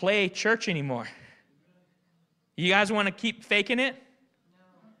want to play church anymore. You guys want to keep faking it?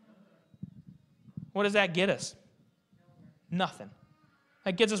 What does that get us? Nothing.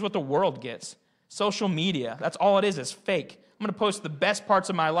 That gets us what the world gets. Social media, that's all it is fake. I'm going to post the best parts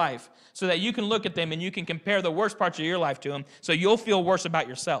of my life so that you can look at them and you can compare the worst parts of your life to them so you'll feel worse about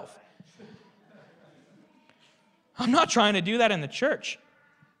yourself. I'm not trying to do that in the church.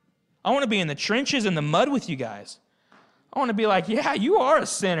 I want to be in the trenches and the mud with you guys. I want to be like, yeah, you are a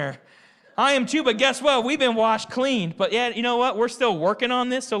sinner. I am too, but guess what? We've been washed clean. But yeah, you know what? We're still working on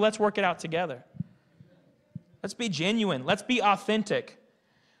this, so let's work it out together. Let's be genuine. Let's be authentic.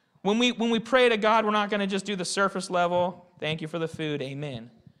 When we pray to God, we're not going to just do the surface level. Thank you for the food. Amen.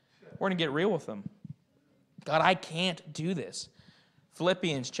 We're going to get real with them. God, I can't do this.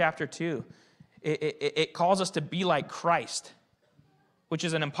 Philippians chapter 2, it calls us to be like Christ, which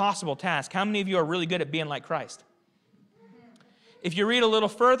is an impossible task. How many of you are really good at being like Christ? If you read a little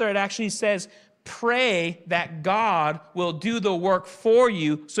further, it actually says, pray that God will do the work for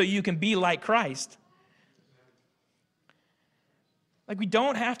you so you can be like Christ. Like, we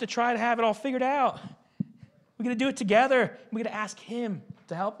don't have to try to have it all figured out. We're going to do it together. We're going to ask Him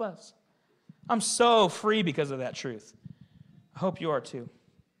to help us. I'm so free because of that truth. I hope you are too.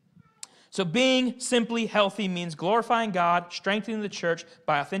 So being simply healthy means glorifying God, strengthening the church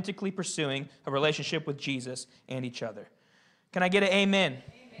by authentically pursuing a relationship with Jesus and each other. Can I get an amen?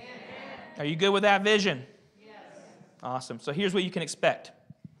 Amen. Are you good with that vision? Yes. Awesome. So here's what you can expect.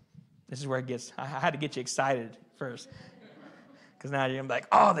 This is where it gets, I had to get you excited first. Because now you're going to be like,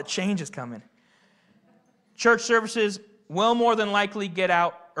 oh, the change is coming. Church services will more than likely get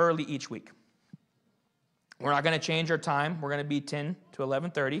out early each week. We're not going to change our time. We're going to be 10 to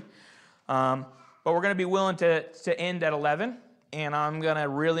 11:30. But we're going to be willing to end at 11. And I'm going to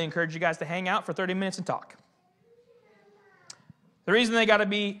really encourage you guys to hang out for 30 minutes and talk. The reason they got to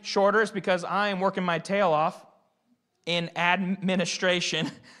be shorter is because I am working my tail off in administration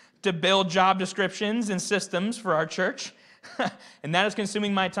to build job descriptions and systems for our church. And that is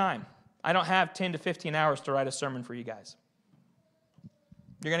consuming my time. I don't have 10 to 15 hours to write a sermon for you guys.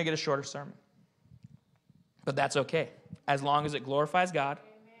 You're going to get a shorter sermon. But that's okay, as long as it glorifies God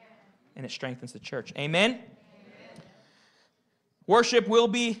and it strengthens the church. Amen? Amen? Worship will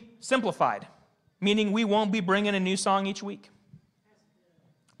be simplified, meaning we won't be bringing a new song each week.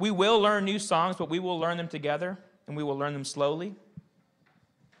 We will learn new songs, but we will learn them together, and we will learn them slowly.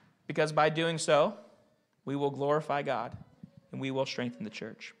 Because by doing so, we will glorify God, and we will strengthen the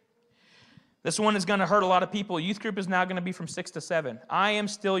church. This one is going to hurt a lot of people. Youth group is now going to be from 6 to 7. I am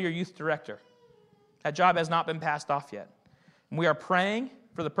still your youth director. That job has not been passed off yet. And we are praying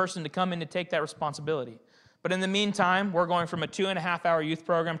for the person to come in to take that responsibility. But in the meantime, we're going from a 2.5-hour youth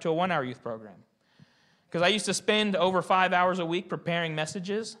program to a 1-hour youth program. Because I used to spend over 5 hours a week preparing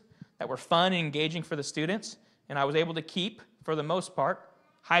messages that were fun and engaging for the students, and I was able to keep, for the most part,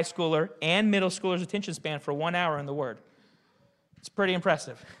 high schooler and middle schoolers' attention span for 1 hour in the Word. It's pretty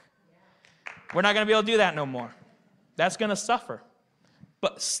impressive. We're not going to be able to do that no more. That's going to suffer.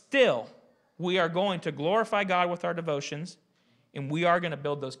 But still, we are going to glorify God with our devotions, and we are going to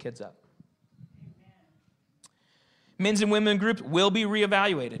build those kids up. Men's and women groups will be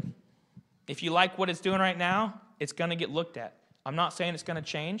reevaluated. If you like what it's doing right now, it's going to get looked at. I'm not saying it's going to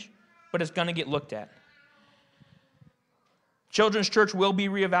change, but it's going to get looked at. Children's church will be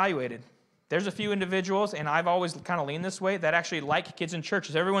reevaluated. There's a few individuals, and I've always kind of leaned this way, that actually like kids in church.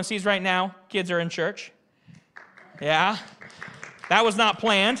 As everyone sees right now, kids are in church. Yeah. That was not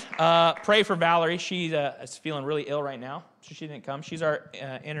planned. Pray for Valerie. She is feeling really ill right now, so she didn't come. She's our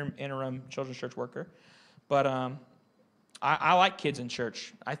interim children's church worker. But I like kids in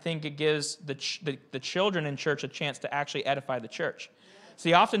church. I think it gives the children in church a chance to actually edify the church.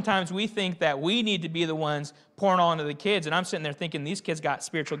 See, oftentimes we think that we need to be the ones pouring all into the kids, and I'm sitting there thinking these kids got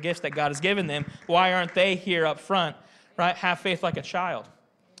spiritual gifts that God has given them. Why aren't they here up front, right? Have faith like a child.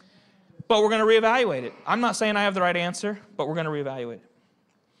 But we're going to reevaluate it. I'm not saying I have the right answer, but we're going to reevaluate it.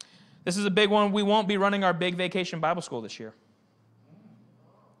 This is a big one. We won't be running our big vacation Bible school this year.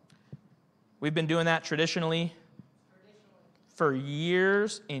 We've been doing that traditionally for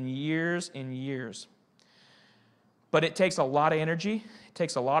years and years and years. But it takes a lot of energy. It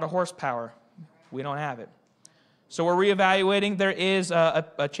takes a lot of horsepower. We don't have it. So we're reevaluating. There is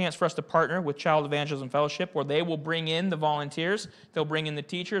a chance for us to partner with Child Evangelism Fellowship where they will bring in the volunteers. They'll bring in the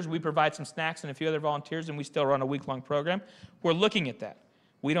teachers. We provide some snacks and a few other volunteers, and we still run a week-long program. We're looking at that.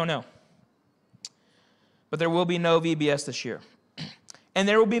 We don't know. But there will be no VBS this year. And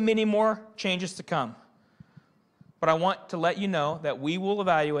there will be many more changes to come. But I want to let you know that we will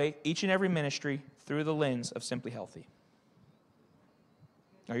evaluate each and every ministry through the lens of Simply Healthy.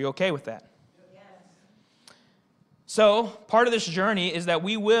 Are you okay with that? Yes. So part of this journey is that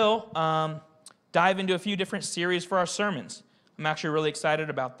we will dive into a few different series for our sermons. I'm actually really excited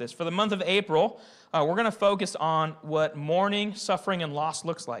about this. For the month of April, we're going to focus on what mourning, suffering, and loss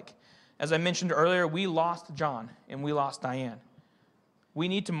looks like. As I mentioned earlier, we lost John and we lost Diane. We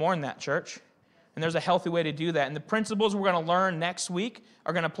need to mourn that, church. And there's a healthy way to do that. And the principles we're going to learn next week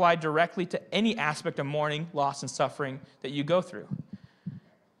are going to apply directly to any aspect of mourning, loss, and suffering that you go through.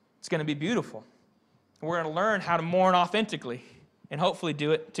 It's going to be beautiful. We're going to learn how to mourn authentically and hopefully do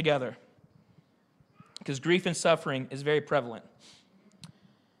it together. Because grief and suffering is very prevalent.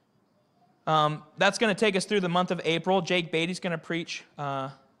 That's going to take us through the month of April. Jake Beatty's going to preach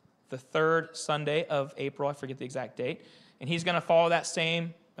the third Sunday of April. I forget the exact date. And he's going to follow that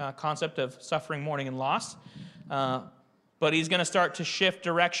same concept of suffering, mourning, and loss. But he's going to start to shift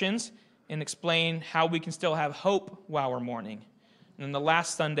directions and explain how we can still have hope while we're mourning. And then the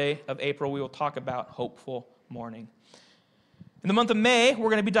last Sunday of April, we will talk about hopeful mourning. In the month of May, we're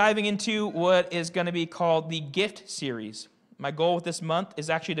going to be diving into what is going to be called the Gift Series. My goal with this month is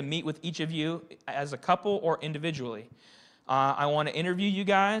actually to meet with each of you as a couple or individually. I want to interview you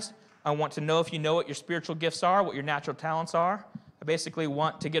guys. I want to know if you know what your spiritual gifts are, what your natural talents are. I basically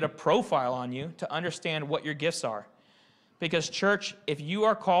want to get a profile on you to understand what your gifts are. Because church, if you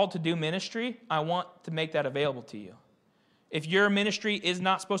are called to do ministry, I want to make that available to you. If your ministry is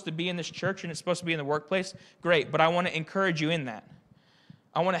not supposed to be in this church and it's supposed to be in the workplace, great, but I want to encourage you in that.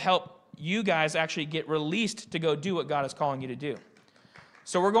 I want to help you guys actually get released to go do what God is calling you to do.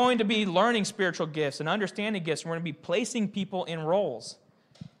 So we're going to be learning spiritual gifts and understanding gifts, and we're going to be placing people in roles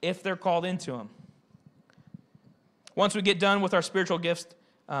if they're called into them. Once we get done with our spiritual gifts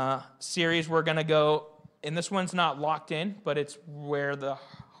series, we're going to go, and this one's not locked in, but it's where the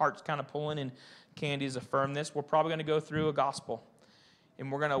heart's kind of pulling, and Candy's affirmed this. We're probably going to go through a gospel, and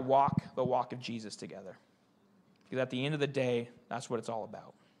we're going to walk the walk of Jesus together. Because at the end of the day, that's what it's all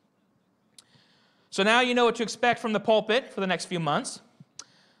about. So now you know what to expect from the pulpit for the next few months.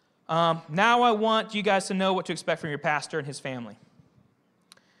 Now I want you guys to know what to expect from your pastor and his family.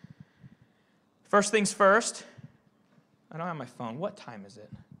 First things first, I don't have my phone. What time is it?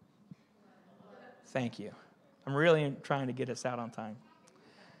 Thank you. I'm really trying to get us out on time.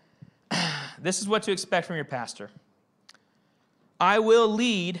 This is what to expect from your pastor. I will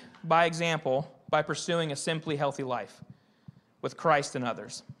lead by example by pursuing a simply healthy life with Christ and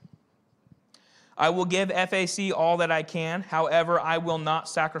others. I will give FAC all that I can. However, I will not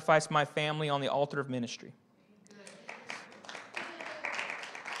sacrifice my family on the altar of ministry.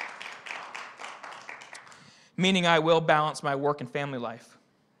 Meaning I will balance my work and family life.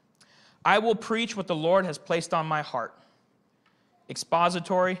 I will preach what the Lord has placed on my heart.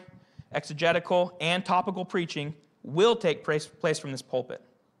 Expository, exegetical, and topical preaching will take place from this pulpit.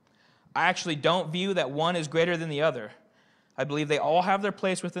 I actually don't view that one is greater than the other. I believe they all have their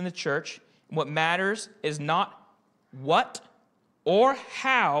place within the church. What matters is not what or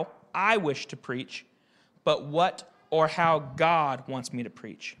how I wish to preach, but what or how God wants me to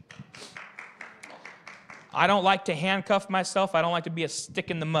preach. I don't like to handcuff myself. I don't like to be a stick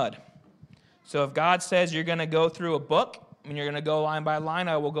in the mud. So if God says you're going to go through a book, and you're going to go line by line,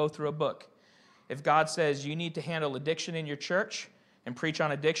 I will go through a book. If God says you need to handle addiction in your church and preach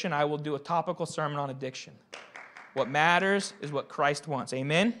on addiction, I will do a topical sermon on addiction. What matters is what Christ wants.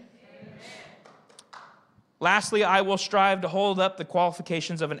 Amen? Amen. Lastly, I will strive to hold up the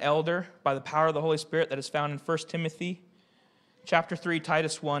qualifications of an elder by the power of the Holy Spirit that is found in 1 Timothy chapter 3,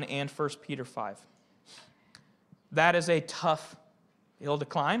 Titus 1, and 1 Peter 5. That is a tough hill to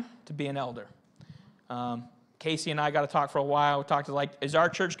climb to be an elder. Casey and I got to talk for a while. We talked to is our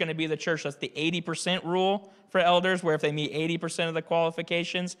church going to be the church that's the 80% rule for elders, where if they meet 80% of the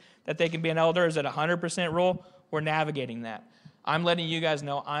qualifications that they can be an elder? Is it a 100% rule? We're navigating that. I'm letting you guys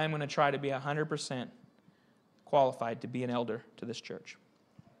know I'm going to try to be 100% qualified to be an elder to this church.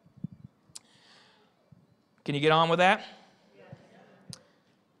 Can you get on with that?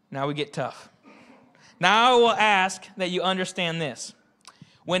 Now we get tough. Now I will ask that you understand this.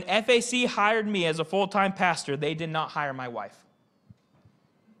 When FAC hired me as a full-time pastor, they did not hire my wife.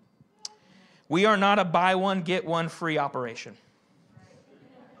 We are not a buy one, get one free operation.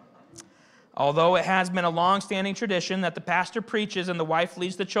 Although it has been a long-standing tradition that the pastor preaches and the wife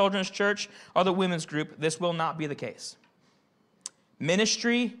leads the children's church or the women's group, this will not be the case.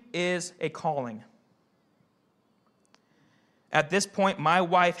 Ministry is a calling. At this point, my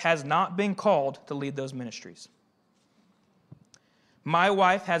wife has not been called to lead those ministries. My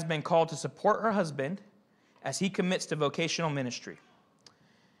wife has been called to support her husband as he commits to vocational ministry.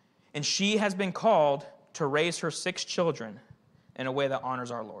 And she has been called to raise her 6 children in a way that honors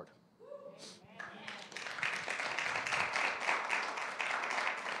our Lord.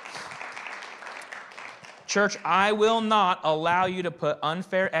 Church, I will not allow you to put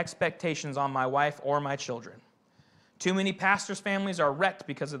unfair expectations on my wife or my children. Too many pastors' families are wrecked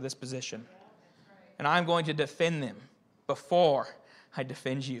because of this position. And I'm going to defend them before I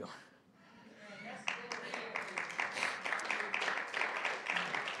defend you.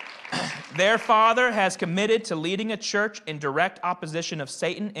 Their father has committed to leading a church in direct opposition of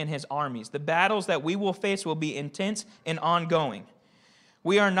Satan and his armies. The battles that we will face will be intense and ongoing.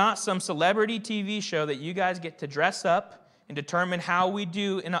 We are not some celebrity TV show that you guys get to dress up and determine how we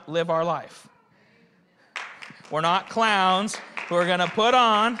do and live our life. We're not clowns who are going to put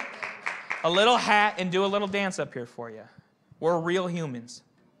on a little hat and do a little dance up here for you. We're real humans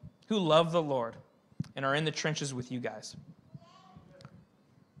who love the Lord and are in the trenches with you guys.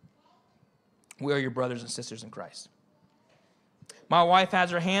 We are your brothers and sisters in Christ. My wife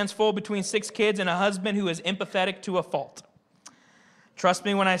has her hands full between 6 kids and a husband who is empathetic to a fault. Trust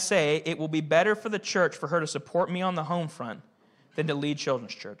me when I say it will be better for the church for her to support me on the home front than to lead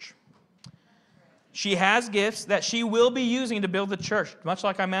children's church. She has gifts that she will be using to build the church, much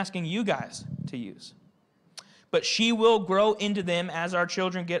like I'm asking you guys to use. But she will grow into them as our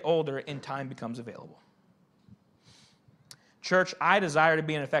children get older and time becomes available. Church, I desire to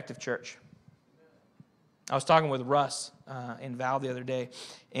be an effective church. I was talking with Russ and Val the other day,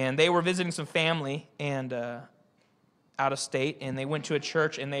 and they were visiting some family and out of state, and they went to a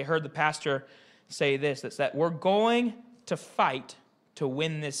church, and they heard the pastor say this, that's that we're going to fight to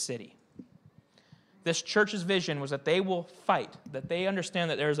win this city. This church's vision was that they will fight, that they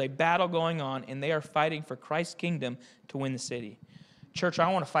understand that there is a battle going on, and they are fighting for Christ's kingdom to win the city. Church,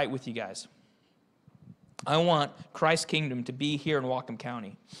 I want to fight with you guys. I want Christ's kingdom to be here in Whatcom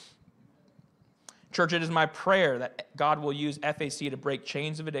County. Church, it is my prayer that God will use FAC to break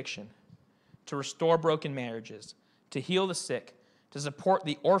chains of addiction, to restore broken marriages, to heal the sick, to support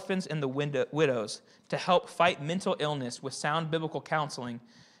the orphans and the widows, to help fight mental illness with sound biblical counseling,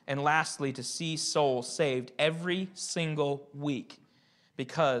 and lastly, to see souls saved every single week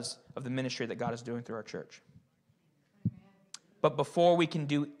because of the ministry that God is doing through our church. But before we can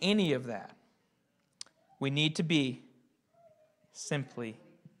do any of that, we need to be simply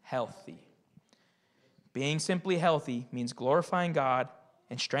healthy. Being simply healthy means glorifying God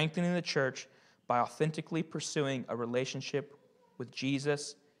and strengthening the church by authentically pursuing a relationship with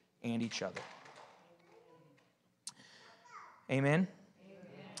Jesus and each other. Amen?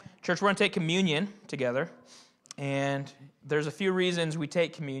 Church, we're going to take communion together, and there's a few reasons we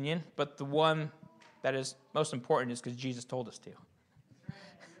take communion, but the one that is most important is because Jesus told us to.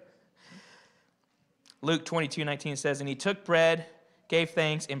 Luke 22:19 says, "And he took bread, gave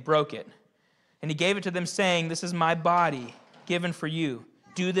thanks, and broke it. And he gave it to them, saying, 'This is my body given for you.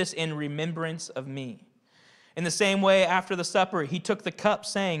 Do this in remembrance of me.' In the same way, after the supper, he took the cup,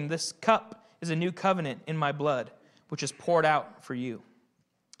 saying, 'This cup is a new covenant in my blood, which is poured out for you.'"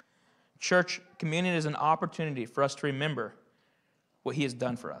 Church, communion is an opportunity for us to remember what he has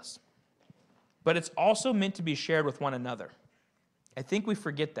done for us. But it's also meant to be shared with one another. I think we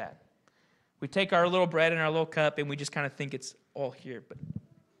forget that. We take our little bread and our little cup and we just kind of think it's all here, but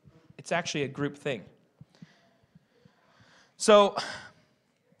it's actually a group thing. So,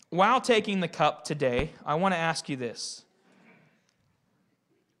 while taking the cup today, I want to ask you this.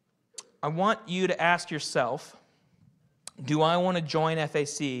 I want you to ask yourself, do I want to join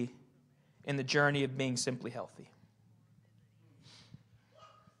FAC in the journey of being simply healthy?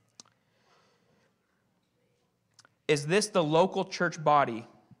 Is this the local church body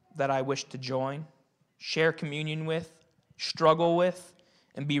that I wish to join, share communion with, struggle with,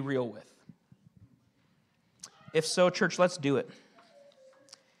 and be real with? If so, church, let's do it.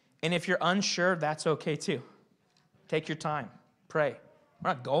 And if you're unsure, that's okay too. Take your time. Pray.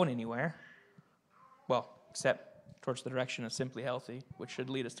 We're not going anywhere. Well, except towards the direction of simply healthy, which should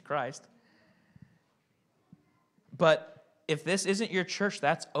lead us to Christ. But if this isn't your church,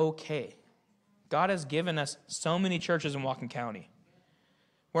 that's okay. God has given us so many churches in Whatcom County.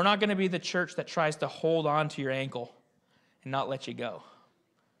 We're not going to be the church that tries to hold on to your ankle and not let you go.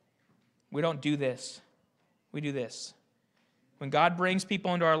 We don't do this. We do this. When God brings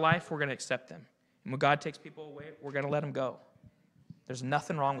people into our life, we're going to accept them. And when God takes people away, we're going to let them go. There's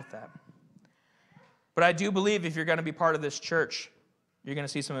nothing wrong with that. But I do believe if you're going to be part of this church, you're going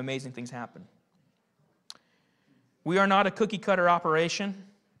to see some amazing things happen. We are not a cookie-cutter operation.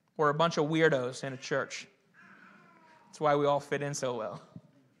 We're a bunch of weirdos in a church. That's why we all fit in so well.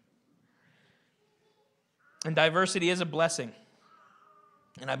 And diversity is a blessing.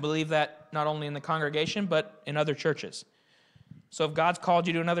 And I believe that not only in the congregation, but in other churches. So if God's called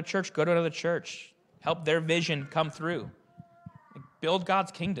you to another church, go to another church. Help their vision come through. Build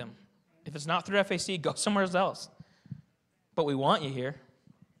God's kingdom. If it's not through FAC, go somewhere else. But we want you here.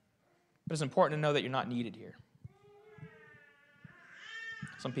 But it's important to know that you're not needed here.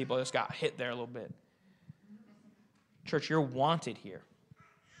 Some people just got hit there a little bit. Church, you're wanted here,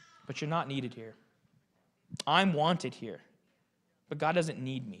 but you're not needed here. I'm wanted here, but God doesn't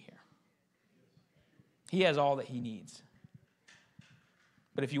need me here. He has all that he needs.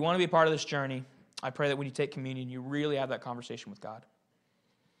 But if you want to be a part of this journey, I pray that when you take communion, you really have that conversation with God.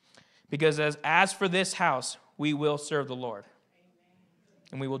 Because as for this house, we will serve the Lord.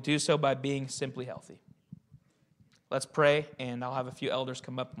 And we will do so by being simply healthy. Let's pray, and I'll have a few elders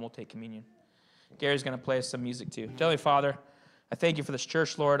come up and we'll take communion. Gary's going to play us some music too. Heavenly Father, I thank you for this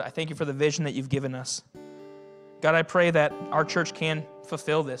church, Lord. I thank you for the vision that you've given us. God, I pray that our church can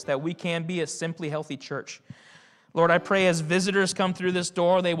fulfill this, that we can be a simply healthy church. Lord, I pray as visitors come through this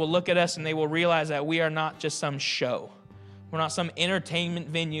door, they will look at us and they will realize that we are not just some show. We're not some entertainment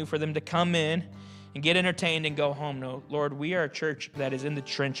venue for them to come in and get entertained and go home. No, Lord, we are a church that is in the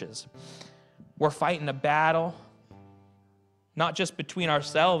trenches. We're fighting a battle, not just between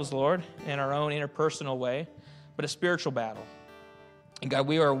ourselves, Lord, in our own interpersonal way, but a spiritual battle. And God,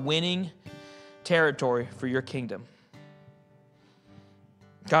 we are winning territory for your kingdom.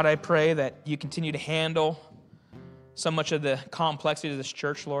 God, I pray that you continue to handle so much of the complexity of this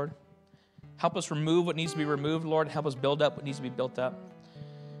church, Lord. Help us remove what needs to be removed, Lord. Help us build up what needs to be built up.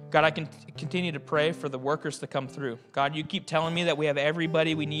 God, I can continue to pray for the workers to come through. God, you keep telling me that we have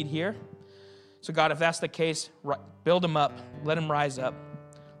everybody we need here. So God, if that's the case, build them up. Let them rise up.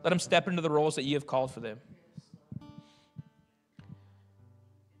 Let them step into the roles that you have called for them.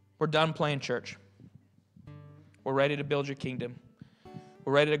 We're done playing church. We're ready to build your kingdom.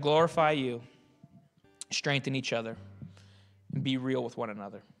 We're ready to glorify you, strengthen each other, and be real with one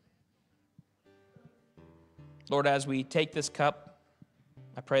another. Lord, as we take this cup,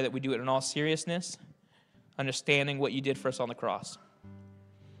 I pray that we do it in all seriousness, understanding what you did for us on the cross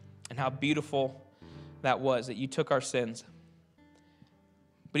and how beautiful that was, that you took our sins.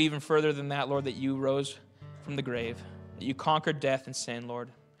 But even further than that, Lord, that you rose from the grave, that you conquered death and sin, Lord,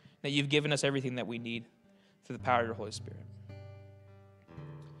 that you've given us everything that we need through the power of your Holy Spirit.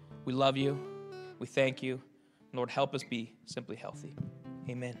 We love you. We thank you. Lord, help us be simply healthy.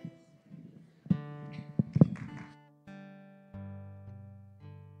 Amen.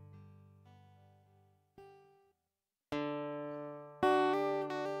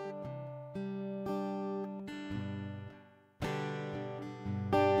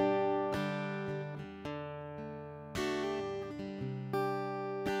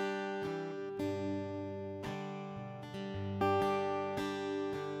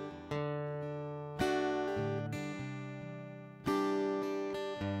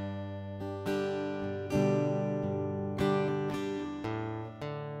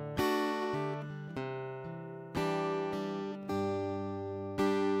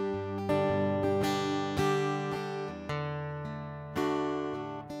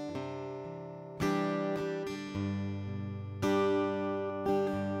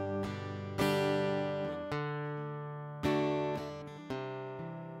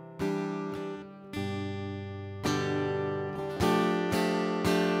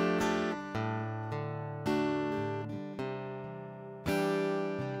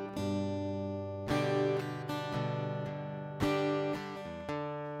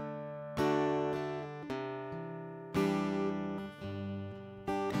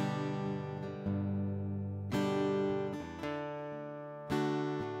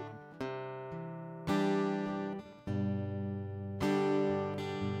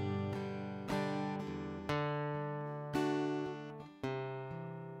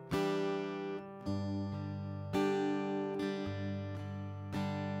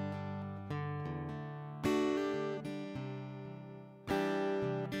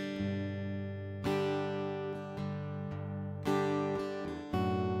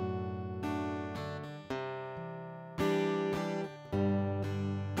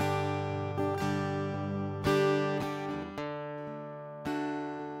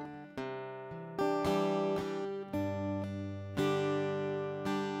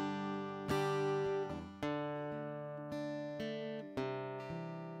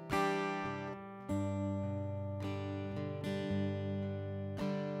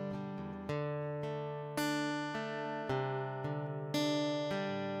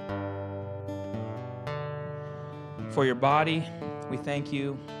 For your body, we thank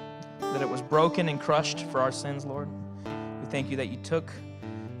you that it was broken and crushed for our sins, Lord. We thank you that you took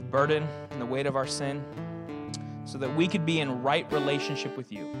the burden and the weight of our sin so that we could be in right relationship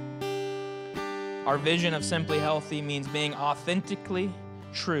with you. Our vision of Simply Healthy means being authentically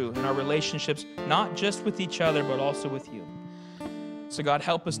true in our relationships, not just with each other, but also with you. So God,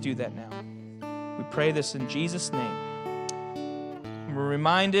 help us do that now. We pray this in Jesus' name. And we're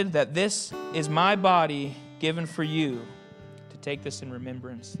reminded that this is my body given for you, to take this in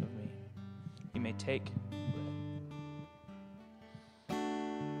remembrance of me. You may take bread.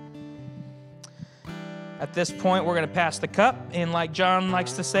 At this point, we're going to pass the cup. And like John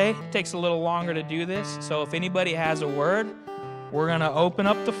likes to say, it takes a little longer to do this. So if anybody has a word, we're going to open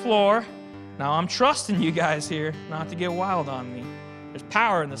up the floor. Now, I'm trusting you guys here not to get wild on me. There's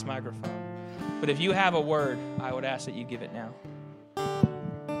power in this microphone. But if you have a word, I would ask that you give it now.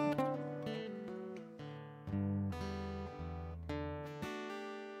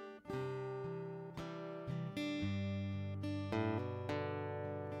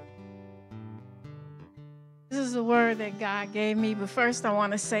 This is a word that God gave me, but first I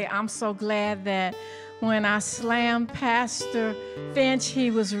want to say I'm so glad that when I slammed Pastor Finch, he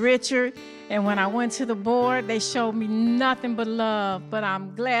was Richard, and when I went to the board, they showed me nothing but love, but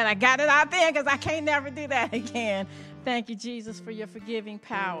I'm glad I got it out there because I can't never do that again. Thank you, Jesus, for your forgiving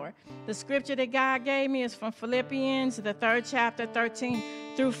power. The scripture that God gave me is from Philippians, the 3rd chapter, 13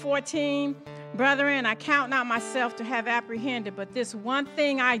 through 14. Brethren, I count not myself to have apprehended, but this one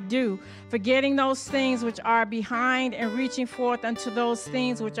thing I do, forgetting those things which are behind and reaching forth unto those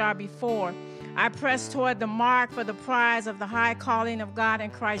things which are before. I press toward the mark for the prize of the high calling of God in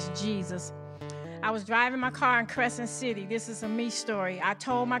Christ Jesus. I was driving my car in Crescent City. This is a me story. I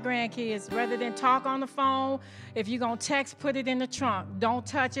told my grandkids, rather than talk on the phone, if you're going to text, put it in the trunk. Don't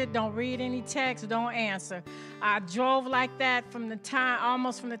touch it. Don't read any text. Don't answer. I drove like that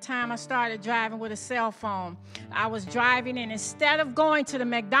almost from the time I started driving with a cell phone. I was driving, and instead of going to the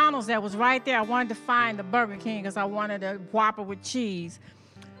McDonald's that was right there, I wanted to find the Burger King because I wanted a Whopper with cheese.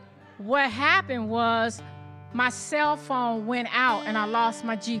 What happened was my cell phone went out, and I lost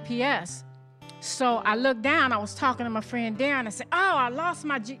my GPS. So I looked down. I was talking to my friend Darren. I said, oh, I lost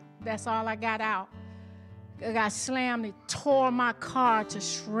my That's all I got out. I got slammed. It tore my car to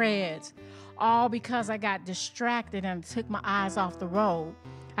shreds, all because I got distracted and took my eyes off the road.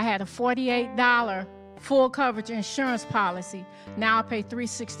 I had a $48 full coverage insurance policy. Now I pay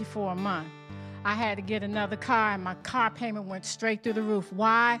 $364 a month. I had to get another car, and my car payment went straight through the roof.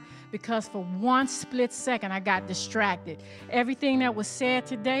 Why? Because for one split second, I got distracted. Everything that was said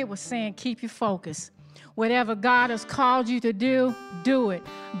today was saying, keep your focus. Whatever God has called you to do, do it.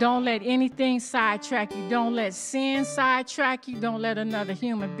 Don't let anything sidetrack you. Don't let sin sidetrack you. Don't let another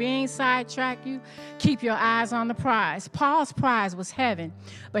human being sidetrack you. Keep your eyes on the prize. Paul's prize was heaven,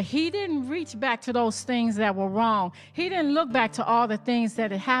 but he didn't reach back to those things that were wrong. He didn't look back to all the things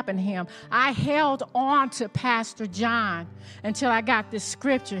that had happened to him. I held on to Pastor John until I got this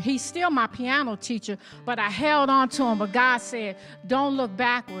scripture. He's still my piano teacher, but I held on to him. But God said, don't look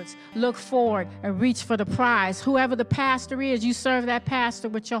backwards, look forward and reach for the prize. Whoever the pastor is, you serve that pastor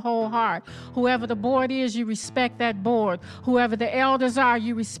with your whole heart. Whoever the board is, you respect that board. Whoever the elders are,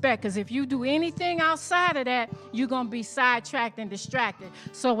 you respect. Because if you do anything outside of that, you're going to be sidetracked and distracted.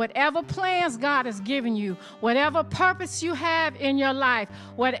 So whatever plans God has given you, whatever purpose you have in your life,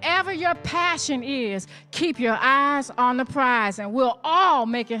 whatever your passion is, keep your eyes on the prize, and we'll all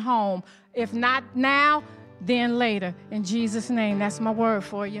make it home. If not now, then later. In Jesus' name, that's my word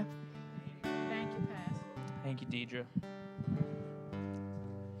for you. Thank you, Pastor. Thank you, Deidre. You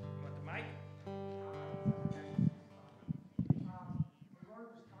want the mic? The Lord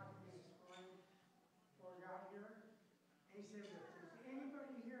was talking to me this morning before I got here, and he said, if there's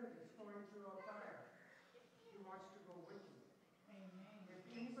anybody here that's going through a fire, he wants to go with you. Amen. If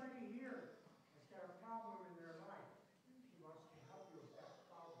anybody here has got a problem in their life, he wants to help you with that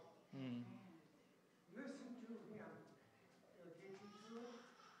problem. Listen to him. He'll get you through it,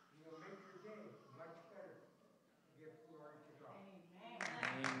 and he'll make your day much better to give glory to God.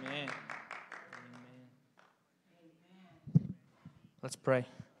 Amen. Amen. Let's pray.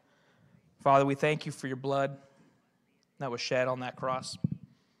 Father, we thank you for your blood that was shed on that cross.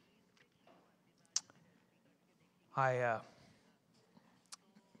 I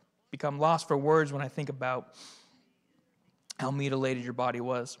become lost for words when I think about how mutilated your body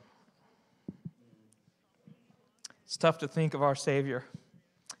was. It's tough to think of our Savior,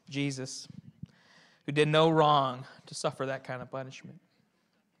 Jesus, who did no wrong to suffer that kind of punishment.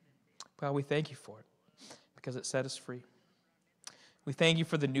 God, we thank you for it because it set us free. We thank you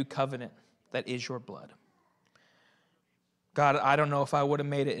for the new covenant that is your blood. God, I don't know if I would have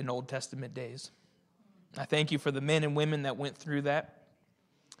made it in Old Testament days. I thank you for the men and women that went through that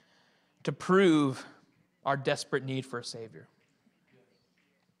to prove our desperate need for a Savior.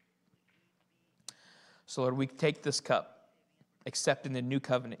 So, Lord, we take this cup accepting the new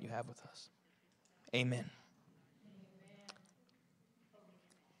covenant you have with us. Amen.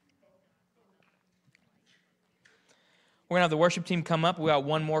 We're going to have the worship team come up. We got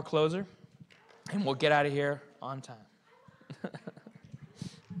one more closer, and we'll get out of here on time.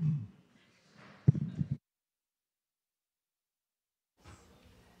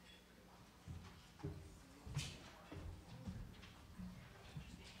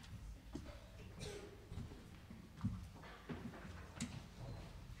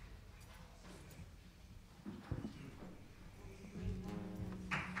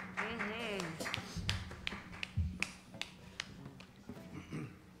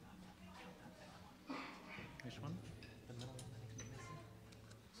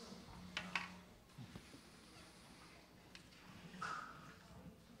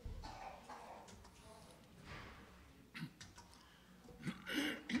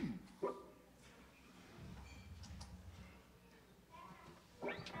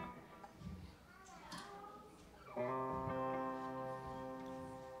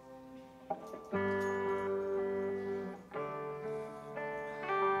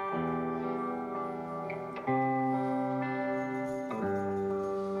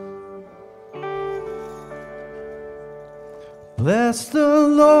 Bless the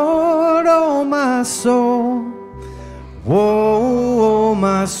Lord, oh my soul, oh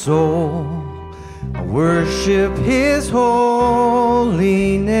my soul. I worship His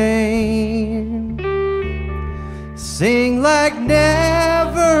holy name. Sing like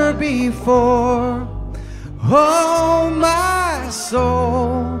never before, oh my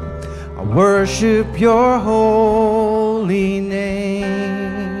soul. I worship Your holy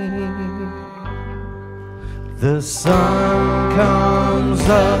name. The sun comes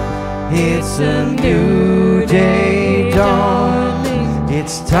up, it's a new day dawning.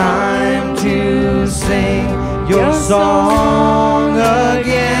 It's time to sing Your song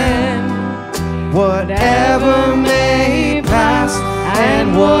again. Whatever may pass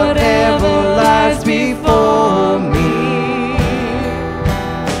and whatever lies before me,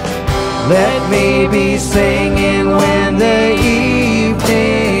 let me be singing when the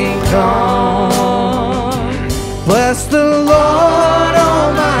evening comes. Bless the Lord,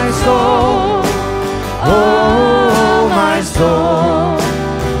 oh my soul, oh my soul.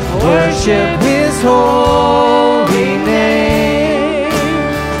 Worship His holy name.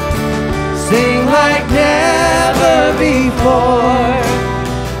 Sing like never before,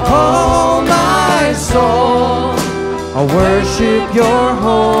 oh my soul. I worship Your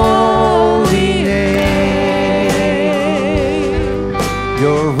holy name.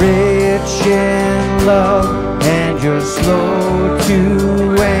 You're rich in love, You're slow to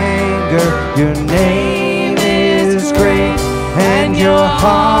anger. Your name is great, and Your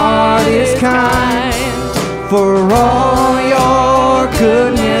heart is kind. For all Your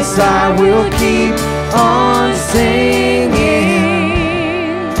goodness, I will keep on singing.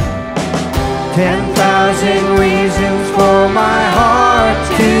 10,000 reasons for my heart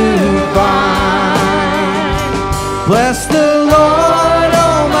to find. Bless the Lord,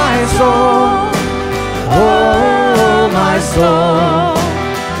 oh my soul, oh my soul.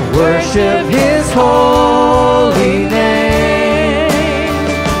 Worship His holy name.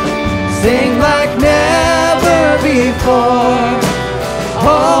 Sing like never before,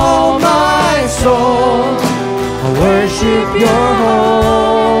 oh my soul. Worship Your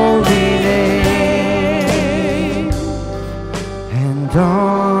holy name. And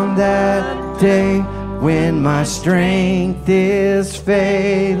on that day when my strength is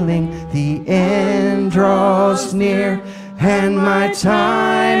failing, the end draws near, and my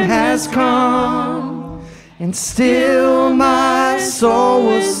time has come, and still my soul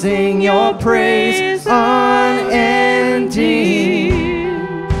will sing Your praise unending.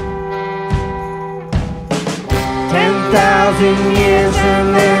 10,000 years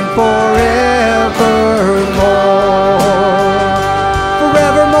and then forevermore.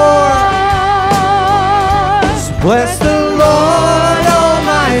 So bless the Lord, oh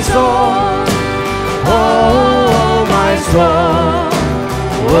my soul, oh my soul.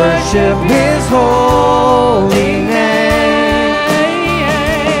 Worship His holy name.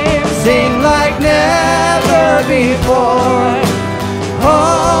 Sing like never before,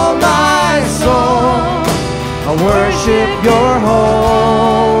 oh my soul. I worship Your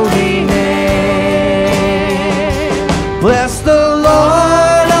holy name. Bless the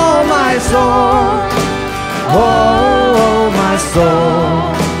Lord, oh my soul, oh my soul.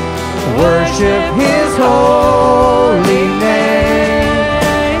 Worship His holy name.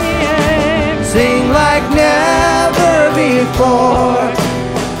 Sing like never before,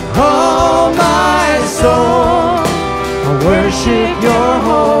 oh my soul. I worship worship your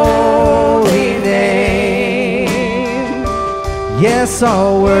holy name. Yes,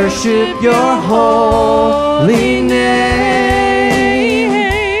 I'll worship your holy name.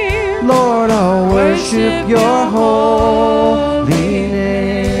 Lord, I'll worship your holy name.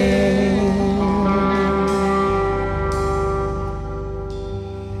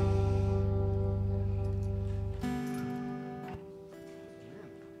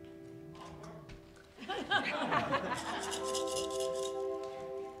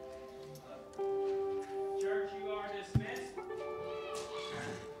 Church, you are dismissed.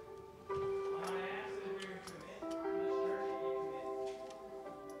 I ask that we commit to the church that you commit.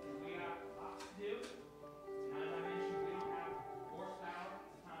 We got lots to do. And as I mentioned, we don't have horsepower,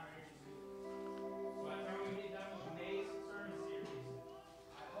 time, or energy. By the time we get done with May's sermon series,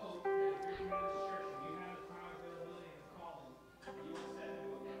 I hope that if you're committed to the church and you have the time, availability, and the calling, you will step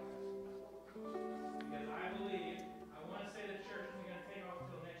into what God has. Because I believe, I want to say the church isn't going to take off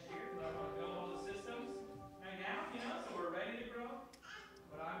until next year, because I want to build all the systems right now, so we're ready to grow.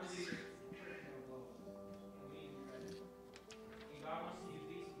 But I believe